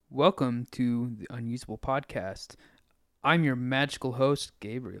Welcome to the Unusable Podcast. I'm your magical host,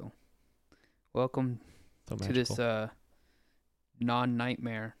 Gabriel. Welcome to this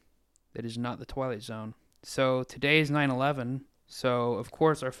non-nightmare that is not the Twilight Zone. So today is 9/11, so of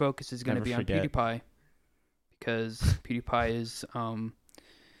course our focus is going to be on PewDiePie. Because PewDiePie is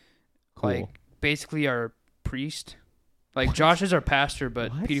like basically our priest. Like what? Josh is our pastor,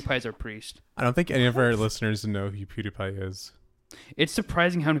 but PewDiePie is our priest. I don't think any of our listeners know who PewDiePie is. It's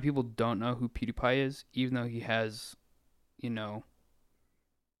surprising how many people don't know who PewDiePie is, even though he has,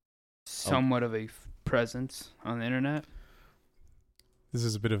 somewhat of a presence on the internet. This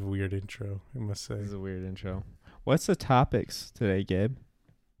is a bit of a weird intro, I must say. This is a weird intro. What's the topics today, Gabe?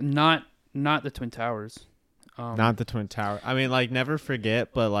 Not the Twin Towers. Not the Twin Tower. I mean, like, never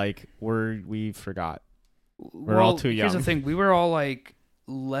forget, but like we forgot. We're all too young. Here's the thing: we were all like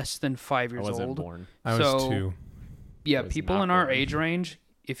less than 5 years old. I wasn't born. I was 2. Yeah, people in our age range,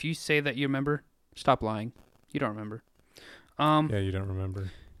 if you say that you remember, stop lying. You don't remember. Yeah, you don't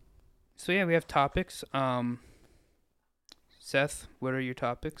remember. So yeah, we have topics. Seth, what are your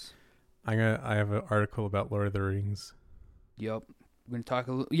topics? I have an article about Lord of the Rings. Yep. We're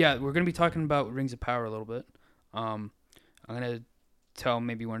gonna be talking about Rings of Power a little bit. I'm gonna tell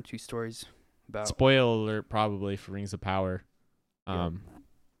maybe 1 or 2 stories about. Spoiler alert, probably for Rings of Power.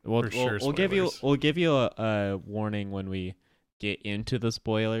 We'll give you a warning when we get into the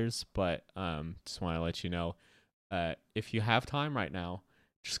spoilers, but just want to let you know, if you have time right now,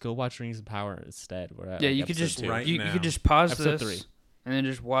 just go watch Rings of Power instead. We're at, you could just you could just pause episode this 3. and then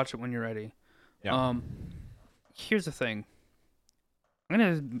just watch it when you're ready. Yeah. Here's the thing. I'm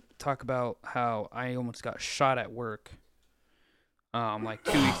gonna talk about how I almost got shot at work, like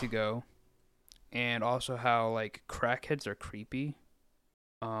 2 weeks ago, and also how like crackheads are creepy.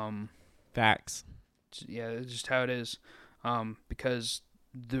 Facts. Yeah, it's just how it is. Because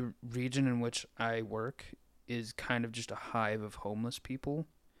the region in which I work is kind of just a hive of homeless people.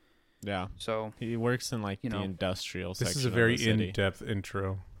 Yeah. So he works in the industrial section. This is a very in-depth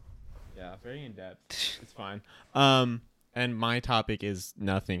intro. Yeah, very in-depth. It's fine. And my topic is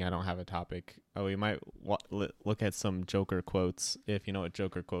nothing. I don't have a topic. We might look at some Joker quotes. If you know what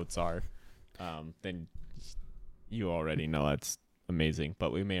Joker quotes are, then you already know that's amazing.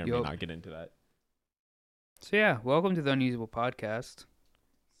 But we may or may not get into that. So yeah, welcome to the Unusable Podcast.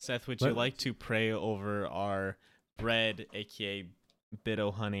 Seth, would you like to pray over our bread, aka bit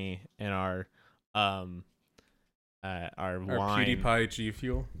of honey, and our wine, PewDiePie G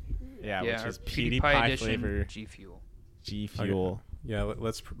Fuel? Yeah, which is PewDiePie flavor G Fuel. G Fuel. Okay. Yeah,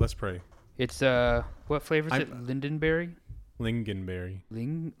 let's pray. It's what flavor is it? Lingonberry. Lingonberry.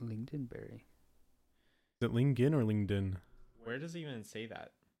 Lingonberry. Is it Lingen or Lingdon? Where does he even say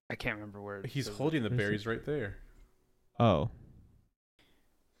that? I can't remember where. He's holding the berries right there. Oh.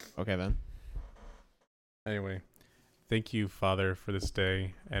 Okay then. Anyway, thank you, Father, for this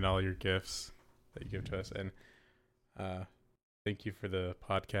day and all your gifts that you give to us, and thank you for the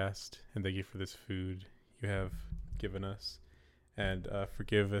podcast, and thank you for this food you have given us, and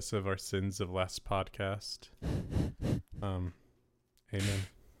forgive us of our sins of last podcast. Amen.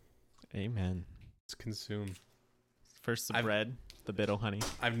 Amen. Let's consume. First the bread, the bit of honey.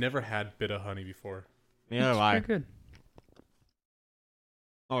 I've never had bit of honey before. Neither have I. Very good.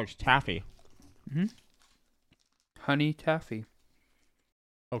 Oh, it's taffy. Mm-hmm. Honey taffy.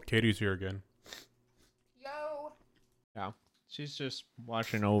 Oh, Katie's here again. Yo. Yeah, she's just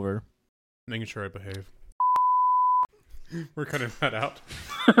watching over, making sure I behave. We're cutting that out.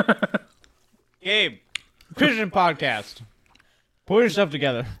 Gabe, Christian podcast. Put your stuff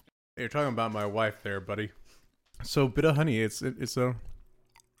together. You're talking about my wife there, buddy. So, bit of honey, it's a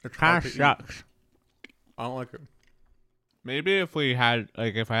kind of sucks. I don't like it. Maybe if I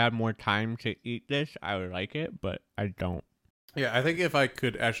had more time to eat this, I would like it, but I don't. Yeah, I think if I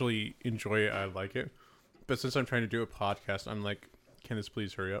could actually enjoy it, I'd like it. But since I'm trying to do a podcast, I'm like, can this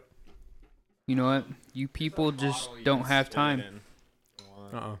please hurry up? You know what? You people just don't have time.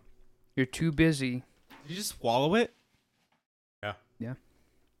 You're too busy. Did you just swallow it? Yeah. Yeah.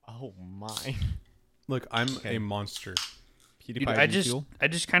 Oh my. Look, I'm a monster. Dude, I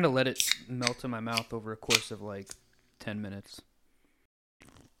just kind of let it melt in my mouth over a course of like 10 minutes.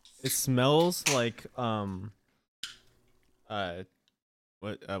 It smells like what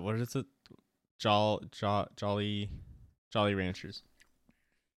is it? Jolly Ranchers.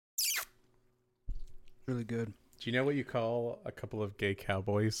 Really good. Do you know what you call a couple of gay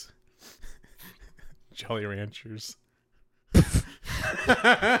cowboys? Jolly Ranchers.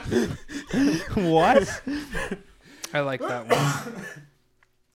 What? I like that one.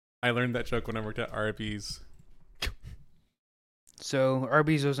 I learned that joke when I worked at Arby's. So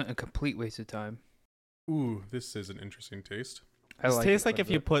Arby's wasn't a complete waste of time. Ooh, this is an interesting taste. It tastes it like quite if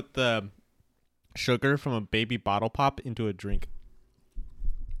a you bit. put the sugar from a baby bottle pop into a drink.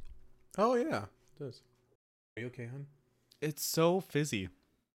 Oh yeah, it does. Are you okay, hon? It's so fizzy.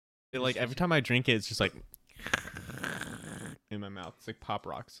 It Like is every fizzy. time I drink it, it's just like in my mouth. It's like Pop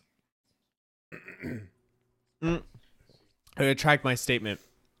Rocks. I retract my statement.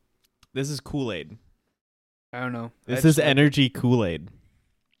 This is Kool-Aid. I don't know. I This just is like it. energy Kool-Aid.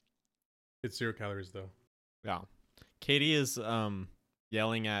 It's 0 calories though. Yeah. Katie is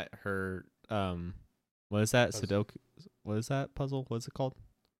yelling at her what is that? Puzzle. Sudoku. What is that puzzle? What's it called?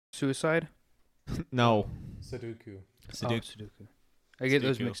 Suicide? No. Sudoku. Sudoku. Oh, Sudoku. I get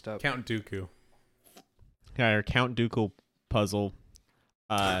those Sudoku. mixed up. Count Dooku. Yeah, her Count Dooku puzzle.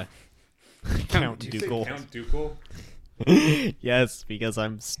 Count Did you say Dooku. Count Dooku? Yes, because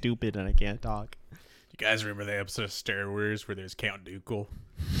I'm stupid and I can't talk. You guys remember the episode of Star Wars where there's Count Dooku?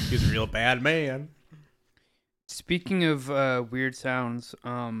 He's a real bad man. Speaking of weird sounds,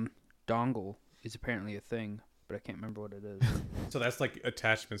 dongle is apparently a thing, but I can't remember what it is. So that's like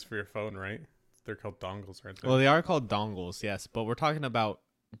attachments for your phone, right? They're called dongles, aren't they? Well, they are called dongles, yes, but we're talking about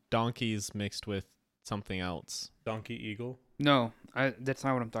donkeys mixed with something else. Donkey Eagle. No, that's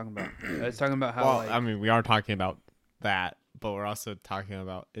not what I'm talking about. I was talking about how Well, like, I mean, we are talking about that, but we're also talking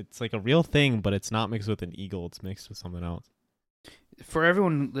about it's like a real thing, but it's not mixed with an eagle. It's mixed with something else. for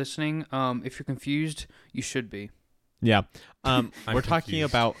everyone listening, if you're confused, you should be. Yeah. We're I'm talking confused.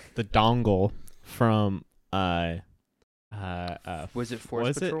 about the dongle from Was it Force what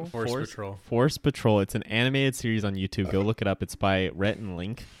is Patrol? it? Force Patrol. Force Patrol. It's an animated series on YouTube. Go look it up. It's by Rhett and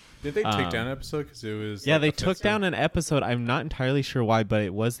Link. Did they take down an episode because it was? Yeah, like, they took offensive? down an episode. I'm not entirely sure why, but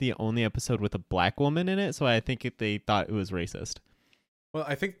it was the only episode with a black woman in it, so I think they thought it was racist. Well,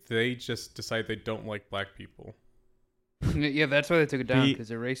 I think they just decided they don't like black people. Yeah, that's why they took it down We- because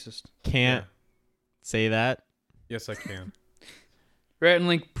they're racist. Can't say that. Yes, I can. Rat and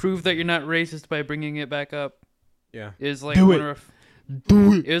Link prove that you're not racist by bringing it back up. Yeah. It was like Do one it. of our,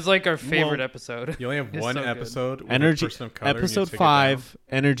 Do it. it was like our favorite Won't. episode. You only have It's one so good. episode with Energy- a person of color. and you Episode take it 5,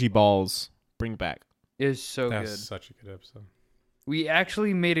 Energy Balls. Bring back. It is so down. good. That's such a good episode. We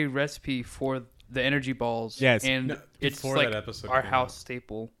actually made a recipe for the energy balls. Yes. and No, it's before like that episode our came house out.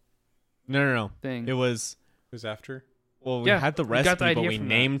 staple No. thing. It was It was after. well, we Yeah, had the we got recipe, the but idea we from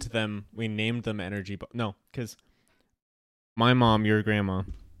that. named them. We named them Energy. No, because my mom, your grandma,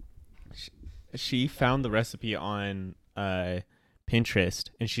 she found the recipe on Pinterest,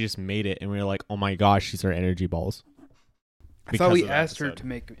 and she just made it, and we were like, "Oh my gosh, these are energy balls." I because thought we of that asked her episode. to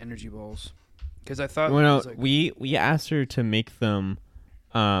make energy balls because I thought Well, it no, was like, we asked her to make them,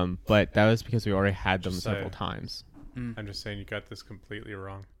 but that was because we already had them Just several say- times. I'm just saying you got this completely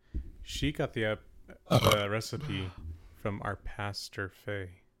wrong. She got the recipe from our pastor Faye,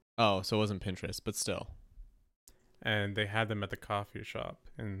 Oh, so it wasn't Pinterest, but still. and they had them at the coffee shop,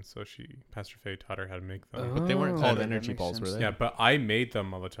 and so Pastor Faye taught her how to make them. But they weren't Oh, called that energy makes balls, were sense. they? Yeah, but I made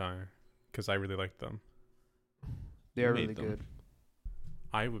them all the time because I really liked them. they are made really them. good.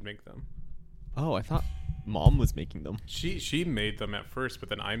 I would make them. Oh, I thought Mom was making them. She made them at first, but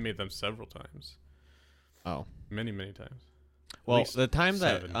then I made them several times, Oh. many times. At Well, least the time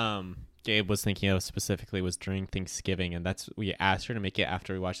 7. that Gabe was thinking of specifically was during Thanksgiving, and that's we asked her to make it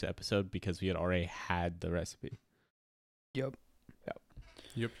after we watched the episode because we had already had the recipe. Yep. Yep.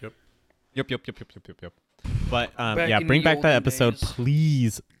 Yep. But Back yeah, in bring the back that olden episode, days.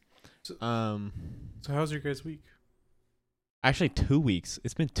 please. So- Um, So how's your guys' week? actually, 2 weeks.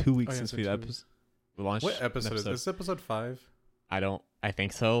 It's been 2 weeks Oh, yeah, since it's we been 2 weeks. launched. What an episode is this? Episode 5? I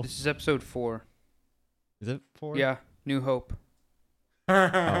think so. This is episode 4. Is it 4? Yeah, New Hope.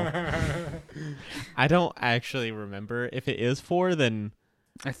 I don't actually remember. If it is 4, then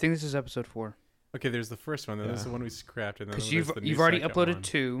I think this is episode 4 Okay, there's the first one. Then there's Yeah. the one we scrapped, and then because there's you've the new you've already second uploaded one.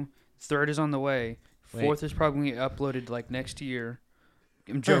 2. Third is on the way. Wait. Fourth is probably uploaded like next year.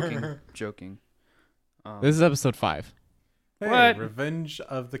 I'm joking. this is episode 5. Hey, What? Revenge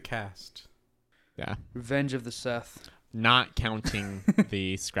of the Cast. Yeah. Revenge of the Seth. Not counting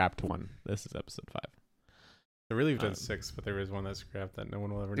the scrapped one. This is episode 5. So really, we've done Um, 6, but there is one that's scrapped that no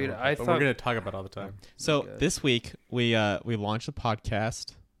one will ever Dude, know. I About, but thought- we're gonna talk about all the time. So God. this week we launched the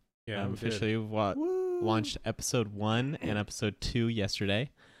podcast. Yeah, we did. Officially launched episode 1 and episode 2 yesterday.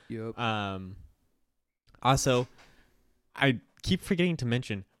 Yep. Also, I keep forgetting to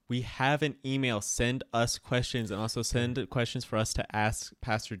mention we have an email. Send us questions and also send questions for us to ask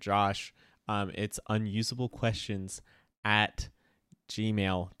Pastor Josh. It's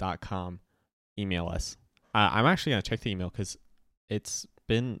unusablequestions@gmail.com. Email us. I'm actually gonna check the email because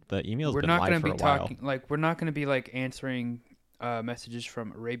the email's We're been not live gonna for be a while. talking like we're not gonna be like answering messages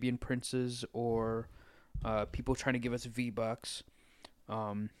from Arabian princes or people trying to give us V-Bucks.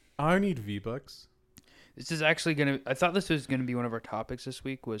 I need V-Bucks. This is actually I thought this was gonna be one of our topics this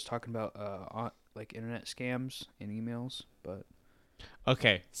week. Was talking about like internet scams and emails, but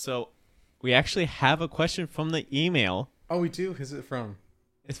Okay, so we actually have a question from the email. Oh, we do? Who's it from?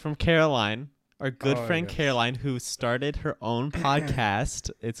 It's from Caroline, our good Oh, friend yes. Caroline, who started her own podcast.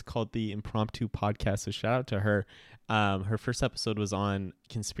 It's called the Impromptu Podcast, so shout out to her. Her first episode was on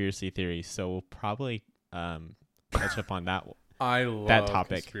conspiracy theories, so we'll probably catch up on that. I love That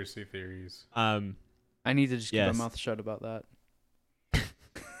topic. Conspiracy theories. I need to just keep Yes. my mouth shut about that.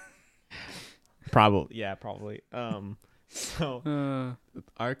 Probably. So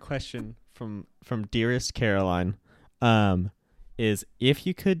our question from dearest Caroline, is if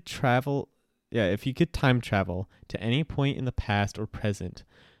you could time travel to any point in the past or present,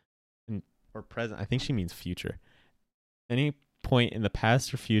 I think she means future. Any point in the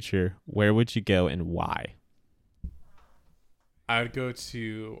past or future, where would you go and why? I would go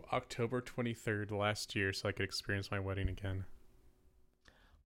to October 23rd last year so I could experience my wedding again.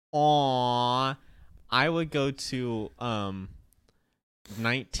 Aww. I would go to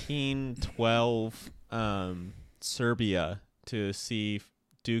 1912 Serbia to see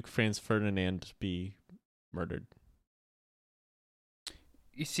Duke Franz Ferdinand be murdered.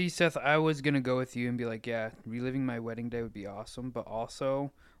 You see, Seth, I was gonna go with you and be like, yeah, reliving my wedding day would be awesome, but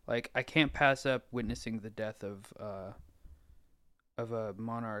also, like, I can't pass up witnessing the death of a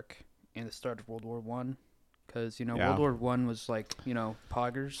monarch in the start of World War One, because World War One was like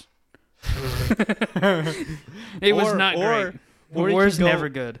poggers. It was not great. War's never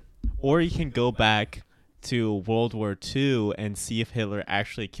good. Or you can go back to World War II and see if Hitler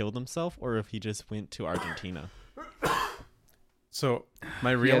actually killed himself or if he just went to Argentina. So,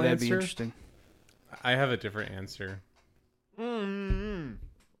 my real that'd be answer? interesting. I have a different answer. Mm-hmm.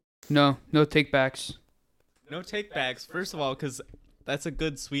 No take backs. No take backs. First of all, because that's a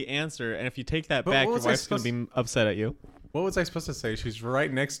good, sweet answer. And if you take that But back, what your was I wife's going to be upset at you. What was I supposed to say? She's right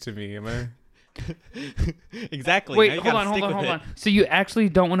next to me. Am I? Exactly. Wait, Now you hold gotta on. stick with it. So you actually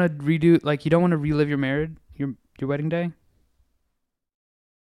don't want to redo, like, you don't want to relive your wedding day?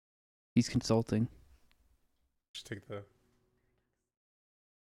 He's consulting. Just take the.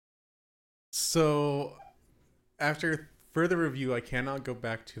 So, after further review, I cannot go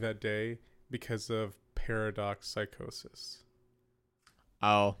back to that day because of paradox psychosis.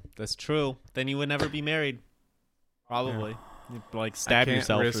 Oh, that's true. Then you would never be married. Probably. You'd, like, stab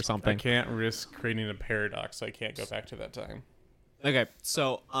yourself or something. I can't risk creating a paradox, so I can't go back to that time. Okay,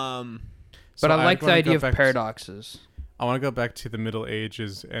 so, But I like the wanna idea go of back paradoxes. I want to go back to the Middle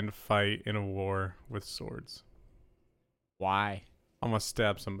Ages and fight in a war with swords. why? I want to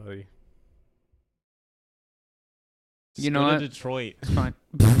stab somebody. Just You know go to what? Detroit. It's fine.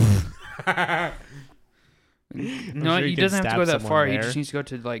 No, sure you he can doesn't have to stab go that someone far. He there. just needs to go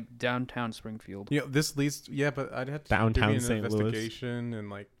to like downtown Springfield. This leads, but I'd have to Downtown do an St. Louis. investigation and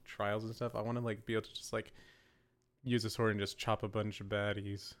like trials and stuff. I want to like be able to just like use a sword and just chop a bunch of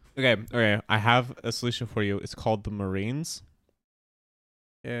baddies. Okay. I have a solution for you. It's called the Marines.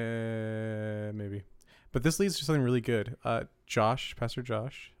 Maybe. But this leads to something really good. Josh, Pastor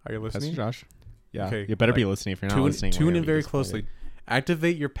Josh, are you listening? Pastor Josh. Yeah. Okay, You better be like, listening. If you're not listening, we're Tune gonna in be very disappointed. closely.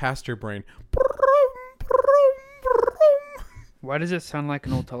 Activate your pastor brain. Why does it sound like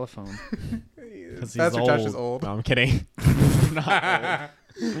an old telephone? Because Pastor Josh is old. No, I'm kidding. Not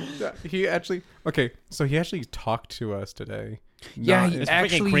He actually talked to us today. Yeah, Not- he It's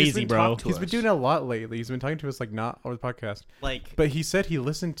actually freaking crazy, has been bro. talking to he's been us. doing it a lot lately. He's been talking to us like not over the podcast. like, But he said he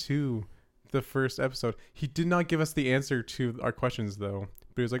listened to the first episode. He did not give us the answer to our questions though.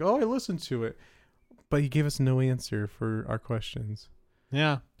 But he was like, "Oh, I listened to it." But he gave us no answer for our questions.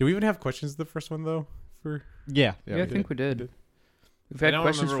 yeah. Do we even have questions the first one though? For Yeah. Yeah, I think we did. We've I had don't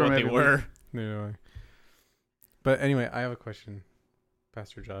questions remember from what they everyone. were. no. But anyway, I have a question,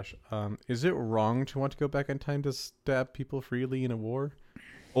 Pastor Josh. Is it wrong to want to go back in time to stab people freely in a war?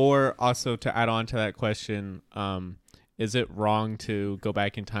 Or also to add on to that question, is it wrong to go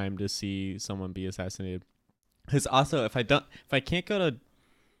back in time to see someone be assassinated? Because also, if I can't go to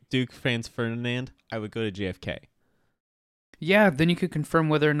Duke Franz Ferdinand, I would go to JFK. Yeah, then you could confirm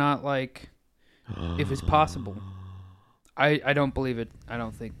whether or not, like, if it's possible. I don't believe it. I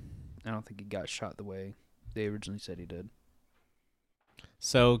don't think he got shot the way they originally said he did.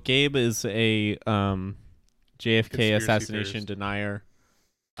 So Gabe is a JFK Conspiracy assassination theorist. denier.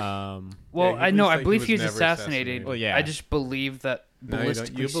 Well, Yeah, he I know. believes I that believe he he was was never assassinated. assassinated. Well, yeah. I just believe that No, you don't.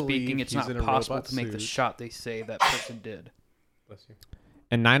 ballistically You believe speaking, it's he's not in a possible robot to make the suit. shot they say that person did. Bless you.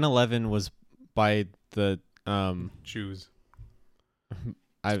 And 9/11 was by the Jews.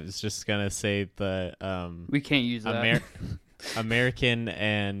 I was just gonna say the We can't use that. American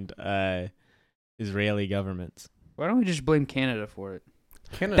and Israeli governments. Why don't we just blame Canada for it?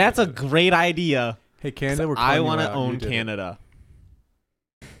 Canada That's a did it. great idea. Hey, Canada, we're I want to own Canada.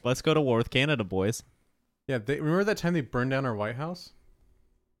 Let's go to war with Canada, boys. Yeah, remember that time they burned down our White House?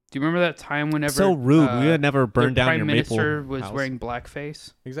 Do you remember that time whenever So rude. We would never burn their down your prime minister maple was house. wearing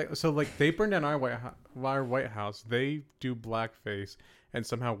blackface? Exactly. So like they burned down our White House. They do blackface, and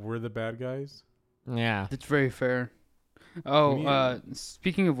somehow we're the bad guys. Yeah. That's very fair. Oh,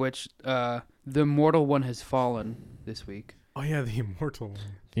 speaking of which, the immortal one has fallen this week. Oh yeah, the immortal one.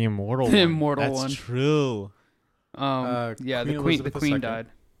 The immortal The one. immortal That's one. true. Yeah, Queen the Elizabeth queen II. died.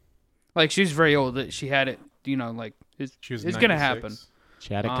 Like she was very old. That she had it. You know, like it's She was. gonna 96. happen.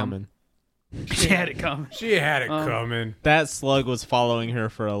 She had it coming. She had it coming. She had it coming. That slug was following her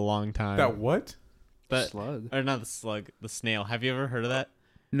for a long time. That what? That, Slug. or not the slug, the snail. Have you ever heard of that?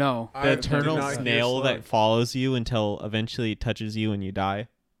 No. The I did eternal not hear snail slug. that follows you until eventually it touches you and you die.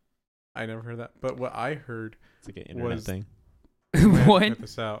 I never heard that. But what I heard, It's like an internet Was- thing. What? cut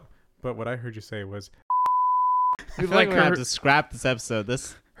this out. But what I heard you say was, I feel Like like we're gonna her- have to scrap this episode.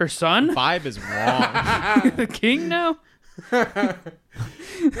 This Her son? vibe is wrong. The king now? I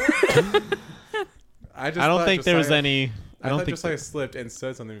I don't think there was Josiah- any. I don't thought think. Josiah slipped and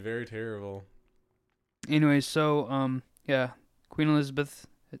said something very terrible. Anyways, so yeah, Queen Elizabeth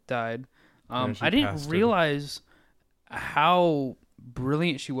had died. Yeah, she I didn't passed it. realize how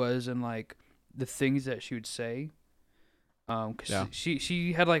brilliant she was and like the things that she would say. 'Cause Yeah.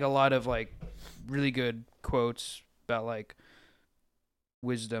 she had like a lot of like really good quotes about like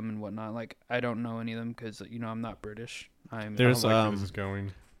wisdom and whatnot. Like I don't know any of them because I'm not British. There's I don't like where this is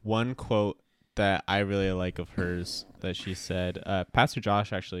going. one quote that I really like of hers that she said. Pastor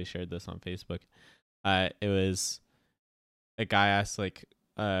Josh actually shared this on Facebook. It was a guy asked like,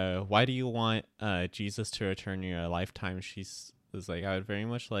 "Why do you want Jesus to return in your lifetime?" She was like, "I would very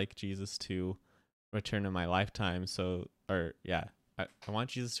much like Jesus to return in my lifetime." I want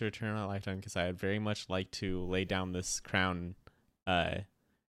Jesus to return in my lifetime because I would very much like to lay down this crown at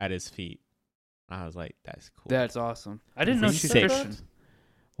his feet. And I was like, "That's cool." That's awesome. I didn't know Who she's said Christian.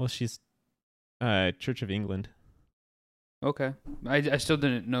 Well, she's Church of England. Okay, I still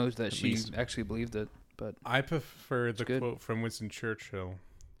didn't know that At she least. actually believed it. But I prefer the good. quote from Winston Churchill.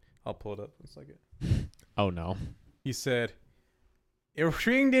 I'll pull it up in a second. Oh no. He said, "Yeah."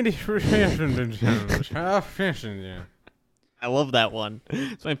 I love that one.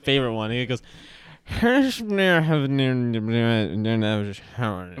 It's my favorite one. He goes,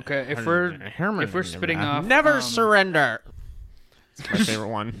 okay, if we're spitting off, never surrender. It's my favorite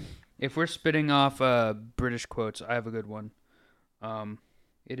one. If we're spitting off British quotes, I have a good one.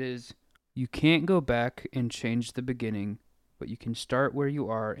 It is, "You can't go back and change the beginning, but you can start where you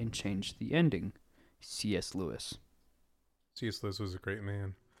are and change the ending." C.S. Lewis. C.S. Lewis was a great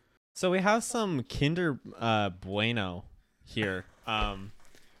man. So we have some Kinder Bueno here.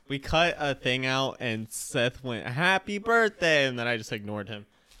 We cut a thing out and Seth went, "Happy birthday," and then I just ignored him.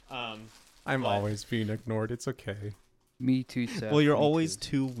 I'm What? always being ignored. It's okay. Me too, Seth. Well, you're me always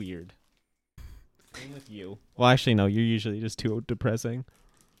too. too weird. Same with you. Well, actually, no. You're usually just too depressing.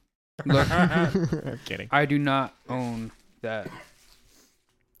 Look, I'm kidding. I do not own that.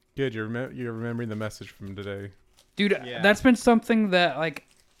 Good. You're remembering the message from today. Dude, Yeah. that's been something that like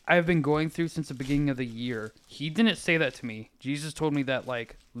I've been going through since the beginning of the year. He didn't say that to me. Jesus told me that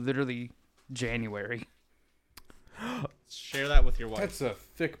like literally January. Share that with your wife. That's a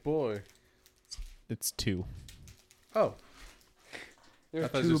thick boy. It's 2. Oh, They're I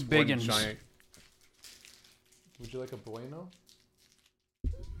thought it was two just big one ones. giant. Would you like a bueno?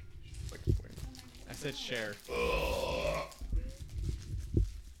 Like a bueno. I said share.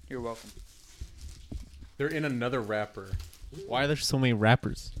 You're welcome. They're in another wrapper. Why are there so many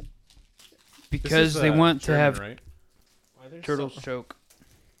rappers? Because This is, they want to German, have right? turtles choke.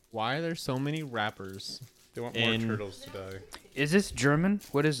 Why are there so many rappers? They want more in- turtles to die. Is this German?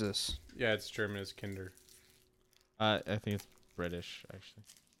 What is this? Yeah, it's German. It's Kinder. I think it's British, actually.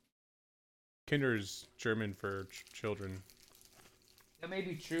 Kinder is German for children. That may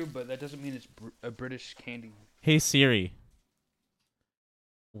be true, but that doesn't mean it's a British candy. Hey Siri,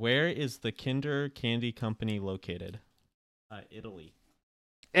 where is the Kinder Candy Company located? Italy.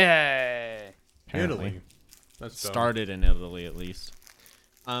 Hey. Apparently. Italy. That's dumb. Started in Italy, at least.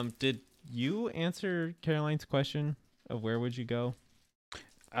 Did you answer Caroline's question of where would you go?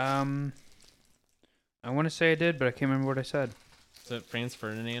 I want to say I did, but I can't remember what I said. Is it Franz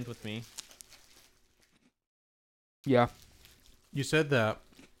Ferdinand with me? Yeah. You said that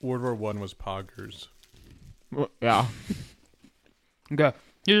World War One was poggers. Yeah. Okay.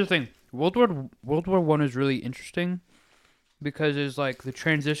 Here's the thing. World War One is really interesting because it's like the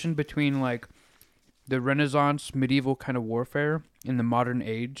transition between like the Renaissance medieval kind of warfare in the modern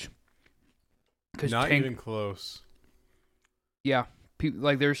age. Not even close. Yeah,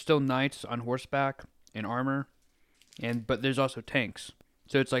 like there's still knights on horseback in armor, but there's also tanks.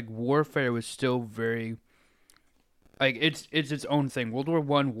 So it's like warfare was still very like it's its own thing. World War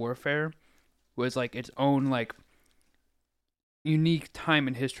One warfare was like its own like unique time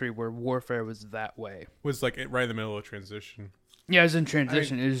in history where warfare was that way. Was like right in the middle of transition. Yeah, as in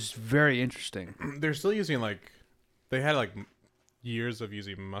transition, it is very interesting. They're still using like they had like years of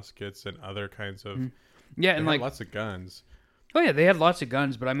using muskets and other kinds of Yeah, they and had like lots of guns. oh yeah, they had lots of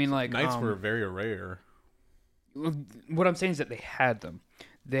guns, but I mean like Knights were very rare. what I'm saying is that they had them.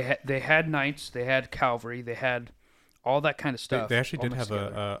 They had knights, they had cavalry, they had all that kind of stuff. They actually did all have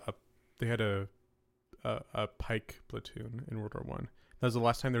together. a pike platoon in World War One. That was the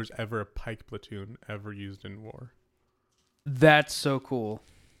last time there was ever a pike platoon ever used in war. That's so cool.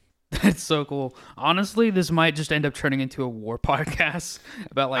 That's so cool. Honestly, this might just end up turning into a war podcast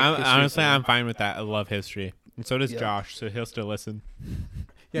about like. Honestly, I'm fine with that. I love history, and so does Yeah. Josh. So he'll still listen.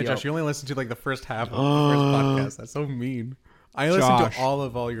 Yeah, Yep. Josh, you only listen to like the first half of the first podcast. That's so mean. I listen Josh. to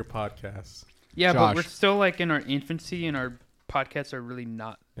all your podcasts. Yeah, Josh. but we're still like in our infancy, and our podcasts are really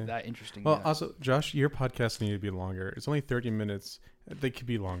not that interesting. Well, yet. also, Josh, your podcasts need to be longer. It's only 30 minutes. They could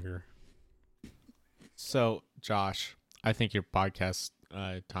be longer. So, Josh, I think your podcast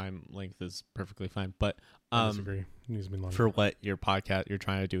time length is perfectly fine, but I disagree. It needs to be longer. for what you're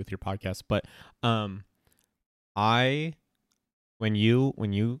trying to do with your podcast. But when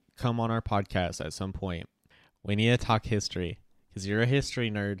you come on our podcast at some point, we need to talk history because you're a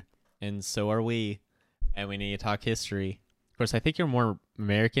history nerd and so are we, and we need to talk history. Of course, I think you're more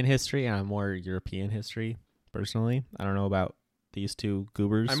American history and I'm more European history personally. I don't know about these two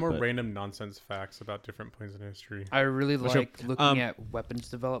goobers. I'm more but random nonsense facts about different points in history. I really What's your- like looking at weapons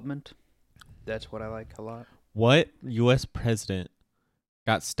development. That's what I like a lot. What U.S. president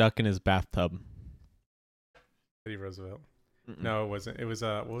got stuck in his bathtub? Teddy Roosevelt. Mm-mm. No, it wasn't. It was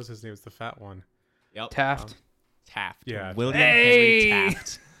what was his name? It was the fat one. Yep. Taft. Taft. Yeah. William Hey! Henry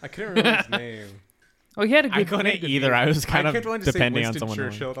Taft. I couldn't remember his name. Oh, he had a good. I couldn't either. I was kind I of kept wanting to say depending on Winston someone.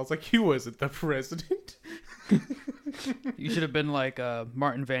 Churchill. And I was like, he wasn't the president. You should have been like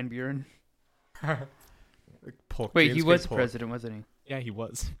Martin Van Buren. Polk, Wait, James he K. was Polk. president, wasn't he? Yeah, he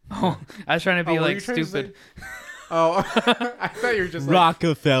was. Oh, I was trying to be Oh, were like you trying to stupid. say- Oh, I thought you were just like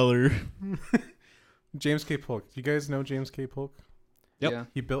Rockefeller. James K. Polk. Do you guys know James K. Polk? Yep. Yeah.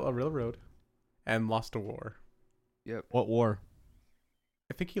 He built a railroad and lost a war. Yep. What war?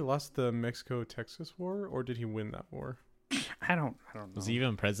 I think he lost the Mexico-Texas war, or did he win that war? I don't know. Was he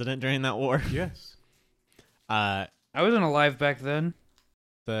even president during that war? Yes. Uh, I wasn't alive back then.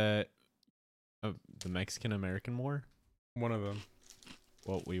 the Mexican American War. One of them.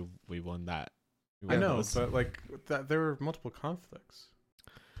 Well, we won that. I know, those. but like there were multiple conflicts.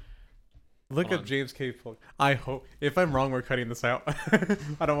 Look Hold at on. James K. Polk. I hope if I'm wrong, we're cutting this out.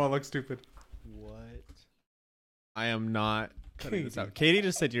 I don't want to look stupid. What? I am not cutting this Katie. out. Katie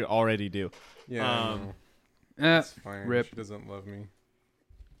just said you already do. Yeah, I Um, know. Uh, It's fine. rip. She doesn't love me.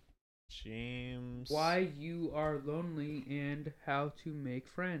 James. why you are lonely and how to make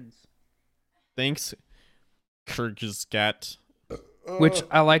friends. Thanks, Kyrgyzstan. Which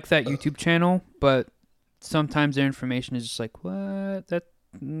I like that YouTube channel, but sometimes their information is just like, what?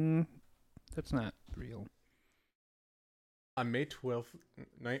 That's not real. On May 12th,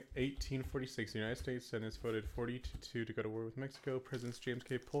 1846, the United States Senate voted 40-2 to go to war with Mexico. President James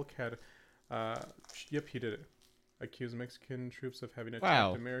K. Polk had, yep, he did it. Accused Mexican troops of having attacked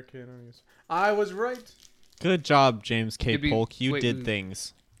Wow. American armies. I was right. Good job, James K. Did we- Polk. You wait, did we-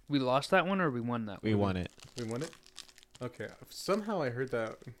 things. We lost that one or we won that We one? won it. We won it? Okay. Somehow I heard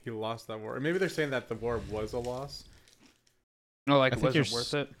that he lost that war. Or maybe they're saying that the war was a loss. No, like I it think wasn't you're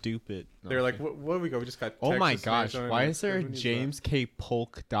worth it. stupid. No, They're like, okay. what do we go? We just got Oh my Texas, gosh, Arizona, why is there a who needs that?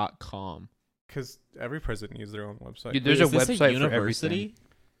 jameskpolk.com? Because every president needs their own website. Dude, there's Wait, a is this website for university? everything.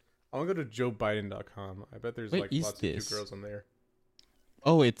 I want to go to joebiden.com. I bet there's What like is lots of this? cute girls on there.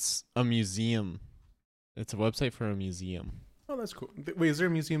 Oh, it's a museum. It's a website for a museum. Oh, that's cool. Wait, is there a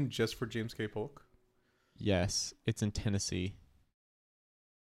museum just for James K. Polk? Yes, it's in Tennessee.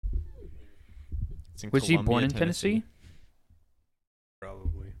 It's in Was he Columbia, born in Tennessee?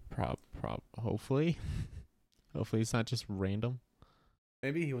 Probably. Hopefully. Hopefully it's not just random.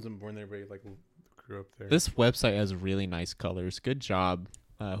 Maybe he wasn't born there, but he like grew up there. This website has really nice colors. Good job,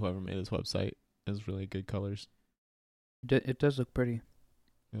 whoever made this website. It has really good colors. It does look pretty.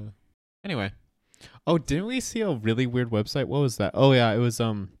 Yeah. Anyway, Oh, didn't we see a really weird website? What was that? Oh yeah, it was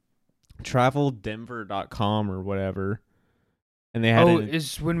traveldenver.com or whatever. And they had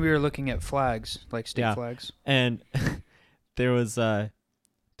is when we were looking at flags, like state flags. And there was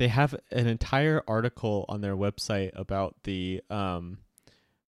they have an entire article on their website about the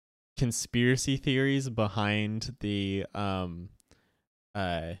conspiracy theories behind the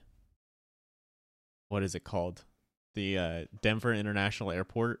what is it called? The Denver International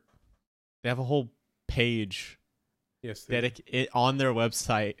Airport. They have a whole page on their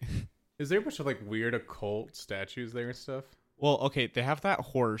website. Is there a bunch of like weird occult statues there and stuff? Well, okay, they have that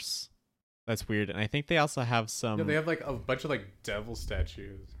horse. That's weird, and I think they also have some. No, they have like a bunch of like devil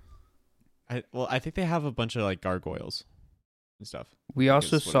statues. I think they have a bunch of like gargoyles and stuff. We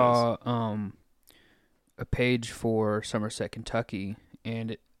also saw a page for Somerset, Kentucky,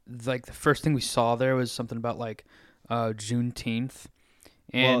 and like the first thing we saw there was something about like Juneteenth.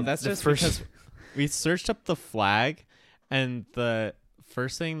 And well, that's just because we searched up the flag, and the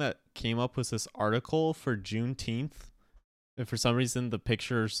first thing that came up was this article for Juneteenth. And for some reason, the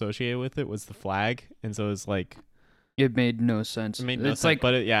picture associated with it was the flag, and so it was like it made no sense. It made no sense,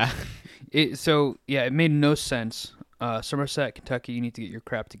 but it made no sense. Somerset, Kentucky, you need to get your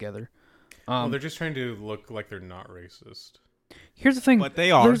crap together. Well, they're just trying to look like they're not racist. Here's the thing, but they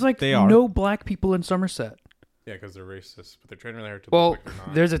are. There's like no black people in Somerset. Yeah, because they're racist, but they're trying really hard to look like they're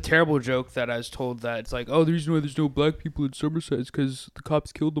not. There's a terrible joke that I was told that it's like, oh, the reason why there's no black people in Somerset is because the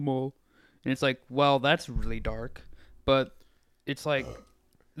cops killed them all. And it's like, well, that's really dark. But it's like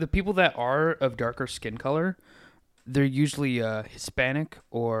the people that are of darker skin color, they're usually Hispanic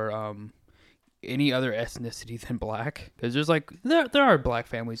or any other ethnicity than black. Because there's like, there are black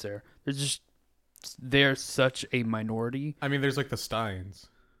families there. They're such a minority. I mean, there's like the Steins.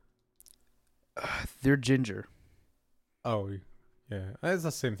 They're ginger. Oh, yeah. That's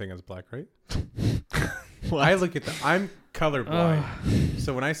the same thing as black, right? I look at them. I'm colorblind.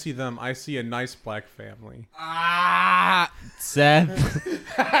 So when I see them, I see a nice black family. Seth.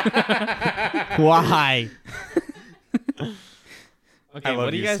 Why? Okay, what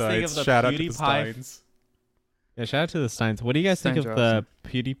do you guys think of the PewDiePie? Yeah, shout out to the Steins. What do you guys think of the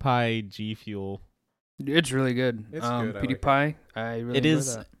PewDiePie G Fuel? It's really good. It's good. PewDiePie, I really enjoy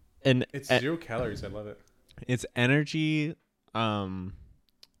that. And it's 0 calories. I love it. It's energy. What's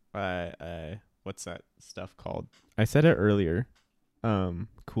that stuff called? I said it earlier.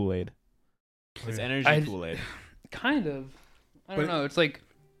 Kool-Aid. It's energy Kool-Aid. Kind of. I don't know. It's like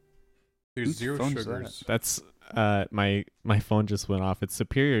there's 0 sugars. That's my phone just went off. It's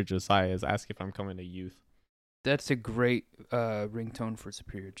Superior Josiah is asking if I'm coming to youth. That's a great ringtone for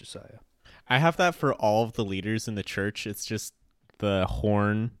Superior Josiah. I have that for all of the leaders in the church. It's just the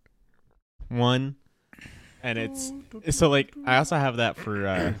horn one, and it's so like I also have that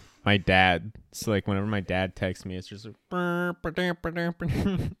for my dad. So like whenever my dad texts me, it's just like,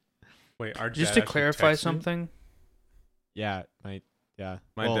 wait, our just to clarify something. Yeah, my dad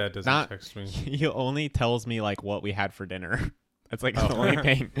doesn't text me. He only tells me like what we had for dinner. That's like the only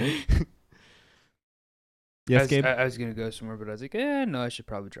thing. Yes, Gabe? I was gonna go somewhere, but I was like, no, I should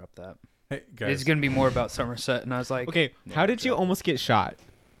probably drop that. Hey, guys. It's gonna be more about Somerset, and I was like, okay, how did you almost get shot?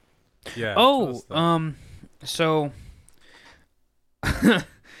 Yeah. Oh, so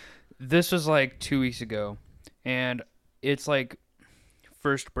this was like 2 weeks ago, and it's like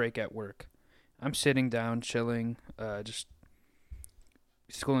first break at work. I'm sitting down, chilling, just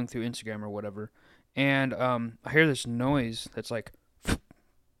scrolling through Instagram or whatever, and I hear this noise that's like, and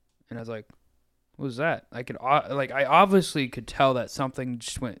I was like, what was that? I obviously could tell that something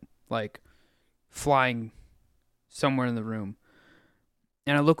just went like flying somewhere in the room.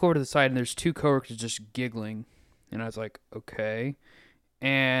 And I look over to the side, and there's 2 coworkers just giggling. And I was like, okay.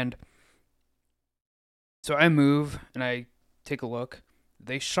 And so I move, and I take a look.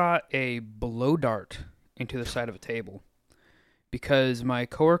 They shot a blow dart into the side of a table because my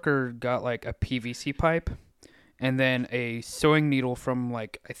coworker got like a PVC pipe and then a sewing needle from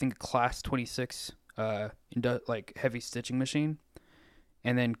like, I think, a Class 26 like heavy stitching machine,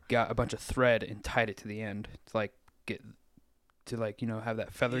 and then got a bunch of thread and tied it to the end to like get to like, have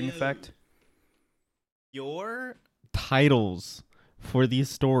that feathering effect. Your titles for these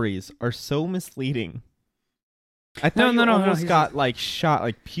stories are so misleading. I thought you almost got like shot,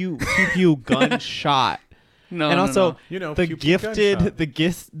 like pew pew pew gunshot. And also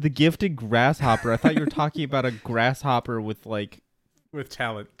the gifted grasshopper. I thought you were talking about a grasshopper with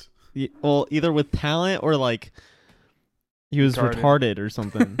talent. Well, either with talent or like he was retarded or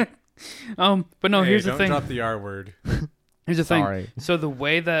something. But no, here's the thing. Don't drop the R word. Here's the thing. So the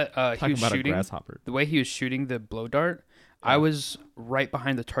way that he was shooting, a grasshopper. the way he was shooting the blow dart, I was right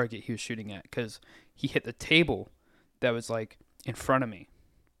behind the target he was shooting at because he hit the table that was like in front of me.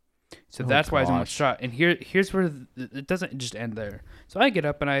 So that's why I was almost shot. And here's where it doesn't just end there. So I get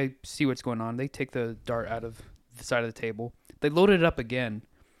up and I see what's going on. They take the dart out of the side of the table. They load it up again.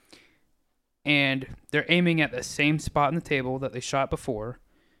 And they're aiming at the same spot on the table that they shot before.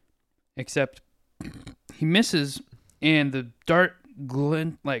 Except he misses and the dart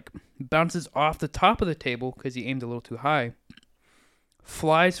bounces off the top of the table because he aimed a little too high.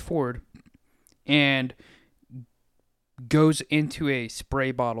 Flies forward and goes into a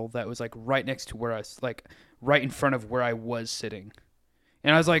spray bottle that was like right next to where I was, like right in front of where I was sitting.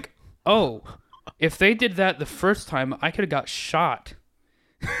 And I was like, oh, if they did that the first time, I could have got shot.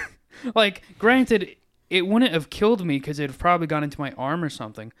 Like, granted, it wouldn't have killed me because it would have probably gone into my arm or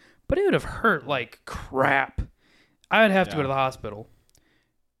something, but it would have hurt like crap. I would have to go to the hospital.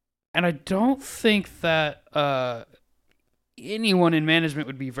 And I don't think that anyone in management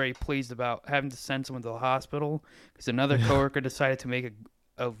would be very pleased about having to send someone to the hospital because another coworker decided to make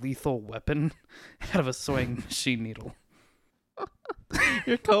a lethal weapon out of a sewing machine needle.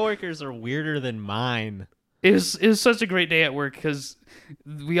 Your coworkers are weirder than mine. It was such a great day at work because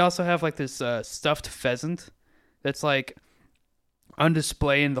we also have like this stuffed pheasant that's like on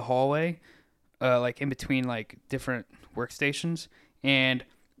display in the hallway, like in between like different workstations, and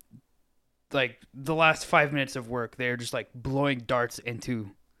like the last 5 minutes of work, they're just like blowing darts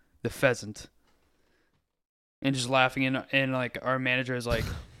into the pheasant and just laughing. And like our manager is like,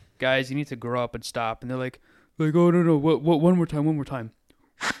 guys, you need to grow up and stop. And they're like, oh no, what, one more time.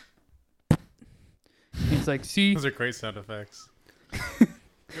 And it's like, see, Those are great sound effects.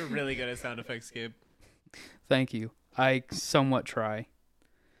 You're really good at sound effects, Gabe. thank you. I somewhat try.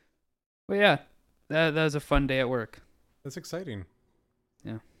 But yeah, that was a fun day at work. That's exciting.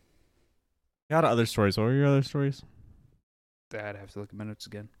 Got other stories. What were your other stories? I'd have to look at my notes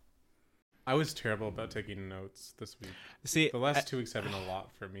again. I was terrible about taking notes this week. See, The last 2 weeks have been a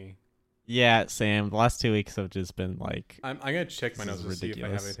lot for me. yeah, Sam. The last 2 weeks have just been like I'm gonna check my This notes is to see if I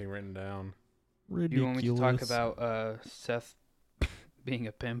have ridiculous. anything written down. ridiculous. You want me to talk about Seth being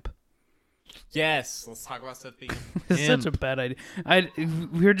a pimp? Yes, let's talk about Seth being It's such a bad idea.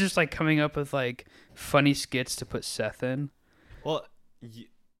 We were just like coming up with like funny skits to put Seth in. Well,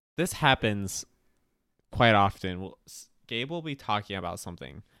 this happens quite often. Gabe will be talking about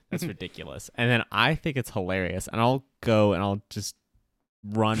something that's ridiculous, and then I think it's hilarious, and I'll go and I'll just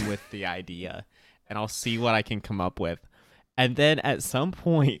run with the idea, and I'll see what I can come up with. And then at some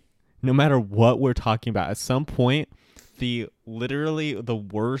point, no matter what we're talking about, at some point, literally the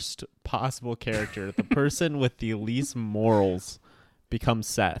worst possible character, the person with the least morals, becomes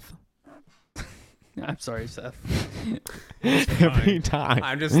Seth. I'm sorry, Seth. Every time.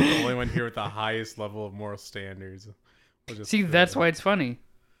 I'm just the only one here with the highest level of moral standards. See, that's why it's funny.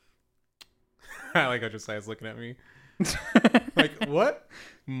 I like how Josiah's looking at me. Like, what?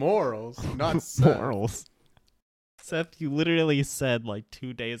 Morals? Not Seth. Morals. Seth, you literally said like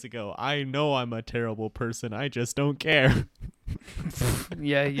 2 days ago, I know I'm a terrible person. I just don't care.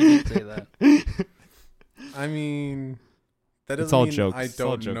 Yeah, you did say that. I mean, that doesn't It's all mean jokes. I It's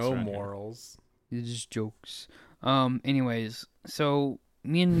all don't jokes know around here. morals. It's just jokes. Anyways, so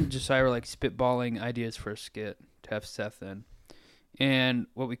me and Josiah were like spitballing ideas for a skit to have Seth in. And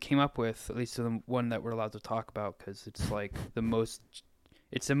what we came up with, at least the one that we're allowed to talk about, because it's like the most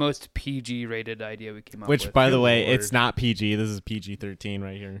PG rated idea we came up with. Which, by the Good way, Lord. it's not PG. This is PG-13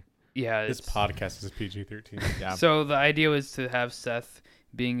 right here. Yeah, This it's, podcast is PG-13. Yeah. So the idea was to have Seth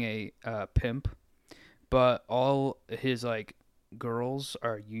being a pimp, but all his like girls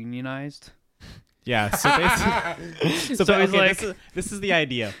are unionized. Yeah. So basically, So it's like- this is the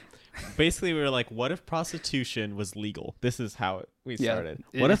idea. Basically, we were like, what if prostitution was legal? This is how we Yeah, started.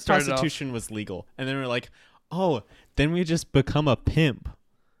 it What if started off- prostitution was legal? And then we are like, oh, then we just become a pimp.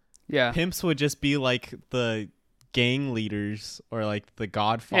 Yeah. Pimps would just be like the gang leaders or like the Yeah,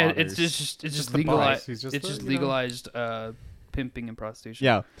 godfathers. it's just Just the legalized. boss. He's just It's the, just you know. legalized pimping and prostitution.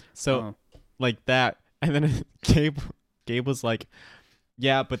 Yeah. So Oh. like that, and then Gabe was like,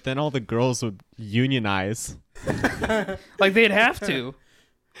 yeah, but then all the girls would unionize. Like they'd have to.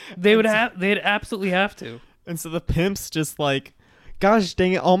 They'd absolutely have to. And so the pimp's just like, gosh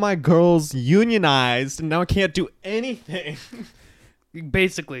dang it, all my girls unionized and now I can't do anything.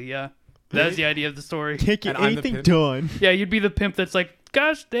 Basically, yeah. That's the idea of the story. Can't get And I'm the anything pimp? done. Yeah, you'd be the pimp that's like,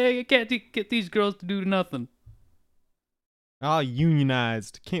 gosh dang, I can't get these girls to do nothing. Ah,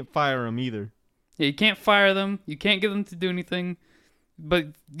 unionized. Can't fire them either. Yeah, you can't fire them. You can't get them to do anything. But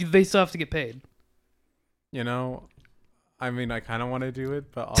they still have to get paid. You know, I mean, I kind of want to do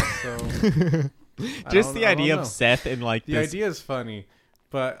it, but also, Just the I don't idea know. of Seth in like The this. idea is funny,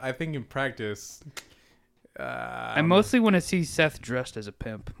 but I think in practice, I mostly want to see Seth dressed as a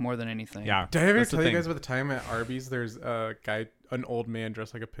pimp more than anything. Yeah. Did I ever that's the tell you thing. guys about the time at Arby's? There's a guy, an old man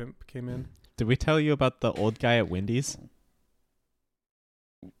dressed like a pimp came in. Did we tell you about the old guy at Wendy's?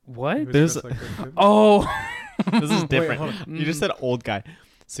 He What? was There's- dressed like a pimp. Oh, This is Wait, different. hold on. You just said old guy.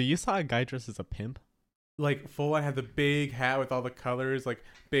 So you saw a guy dressed as a pimp? Like full on had the big hat with all the colors, like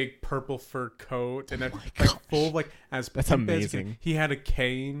big purple fur coat, and then my like gosh. full like as That's pimp as you can. amazing. He had a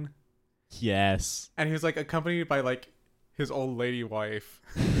cane, Yes. and he was like accompanied by like his old lady wife.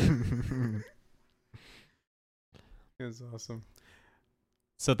 It was awesome.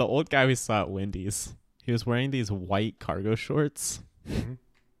 So the old guy we saw at Wendy's, he was wearing these white cargo shorts. Mhm.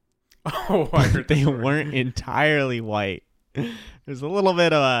 Oh, I heard They the story. weren't entirely white. There's a little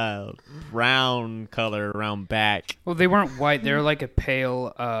bit of a brown color around back. well, they weren't white. They were like a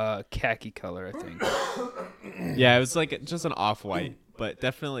pale khaki color, I think. Yeah, it was like just an off-white, but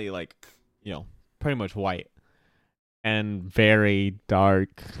definitely like, pretty much white. And very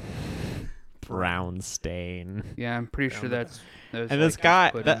dark brown stain. Yeah, I'm pretty sure Yeah, that was And like this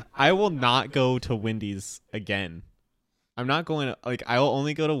guy, pudding. I will not go to Wendy's again. I'm not going to, like, I will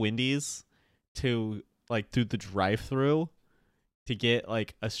only go to Wendy's to, like, do the drive-thru to get,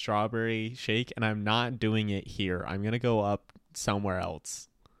 like, a strawberry shake, and I'm not doing it here. I'm going to go up somewhere else.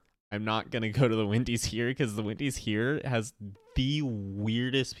 I'm not going to go to the Wendy's here because the Wendy's here has the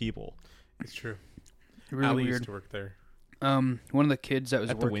weirdest people. It's true. really Ali weird. used to work there. One of the kids that was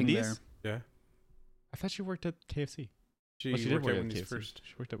At the working Wendy's? there. Yeah. I thought you worked at KFC. She, Oh, she did worked work at at Wendy's KFC. first.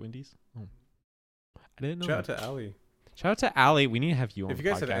 She worked at Wendy's? Oh. I didn't know Shout out that. to Ali. Shout out to Allie. We need to have you on If the you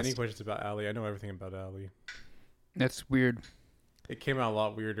guys podcast. have any questions about Ali, I know everything about Ali. That's weird. It came out a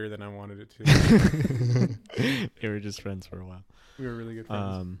lot weirder than I wanted it to. They were just friends for a while. We were really good friends.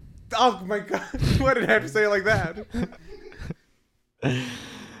 Um, Oh my god! Why did I have to say it like that?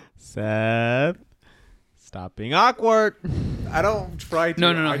 Seth, stop being awkward. I don't try to.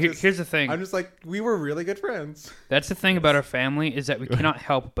 No. I just, Here's the thing. I'm just like, we were really good friends. That's the thing about our family is that we cannot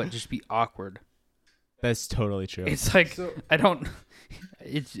help but just be awkward. That's totally true. It's like So I don't.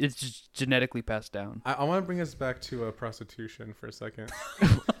 It's just genetically passed down. I want to bring us back to prostitution for a second.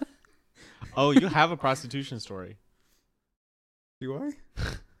 Oh, you have a prostitution story. Do I?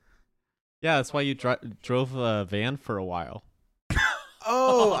 Yeah, that's why you drove a van for a while.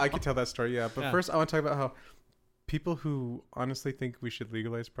 Oh, I could tell that story. Yeah, but Yeah. first I want to talk about how people who honestly think we should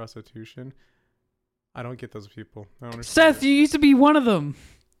legalize prostitution. I don't get those people. I don't understand Seth, it. you used to be one of them.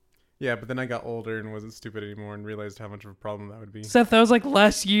 Yeah, but then I got older and wasn't stupid anymore and realized how much of a problem that would be. Seth, that was like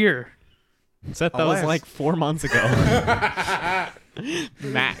last year. Seth, that was Alas. like 4 months ago.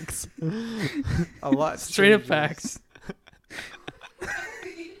 Max. A lot. Straight up changes. facts.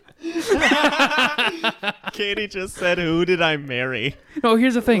 Katie just said, "Who did I marry?" No,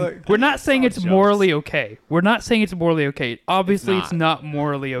 here's the thing. Look, We're not saying all it's jokes. morally okay. We're not saying it's morally okay. Obviously, it's not. not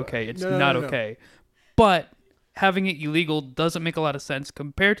morally okay. It's No, not no. okay. But having it illegal doesn't make a lot of sense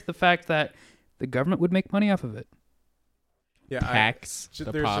compared to the fact that the government would make money off of it. Yeah, Tax. Ju-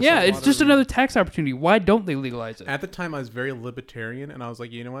 the there's just pos- Yeah, a it's lot just of- another tax opportunity. Why don't they legalize it? At the time, I was very libertarian, and I was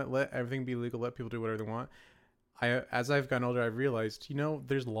like, you know what? Let everything be legal. Let people do whatever they want. As I've gotten older, I've realized,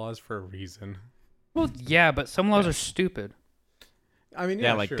 there's laws for a reason. Well, yeah, but some laws Yeah. are stupid. I mean, Yeah,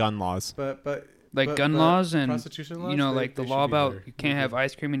 yeah, like sure. gun laws. But Like gun laws and, prostitution laws, you know, they- like the they law should be about there. you can't have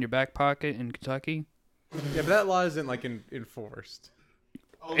ice cream in your back pocket in Kentucky. Yeah, but that law isn't like enforced.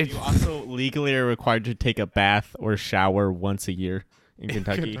 Oh, It's- you also legally are required to take a bath or shower once a year in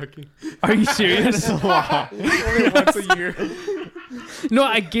Kentucky. Are you serious? That's a law. Only once a year. No,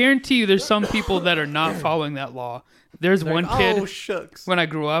 I guarantee you there's some people that are not following that law. There's Like, one kid Oh shucks. when I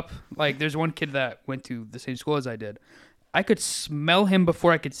grew up, like there's one kid that went to the same school as I did. I could smell him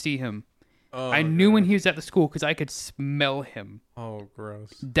before I could see him. Oh, I knew when God. he was at the school because I could smell him Oh,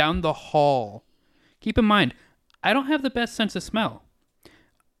 gross. down the hall. Keep in mind, I don't have the best sense of smell,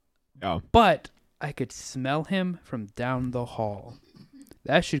 Oh, but I could smell him from down the hall.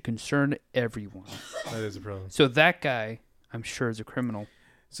 That should concern everyone. That is a problem. So that guy, I'm sure, is a criminal.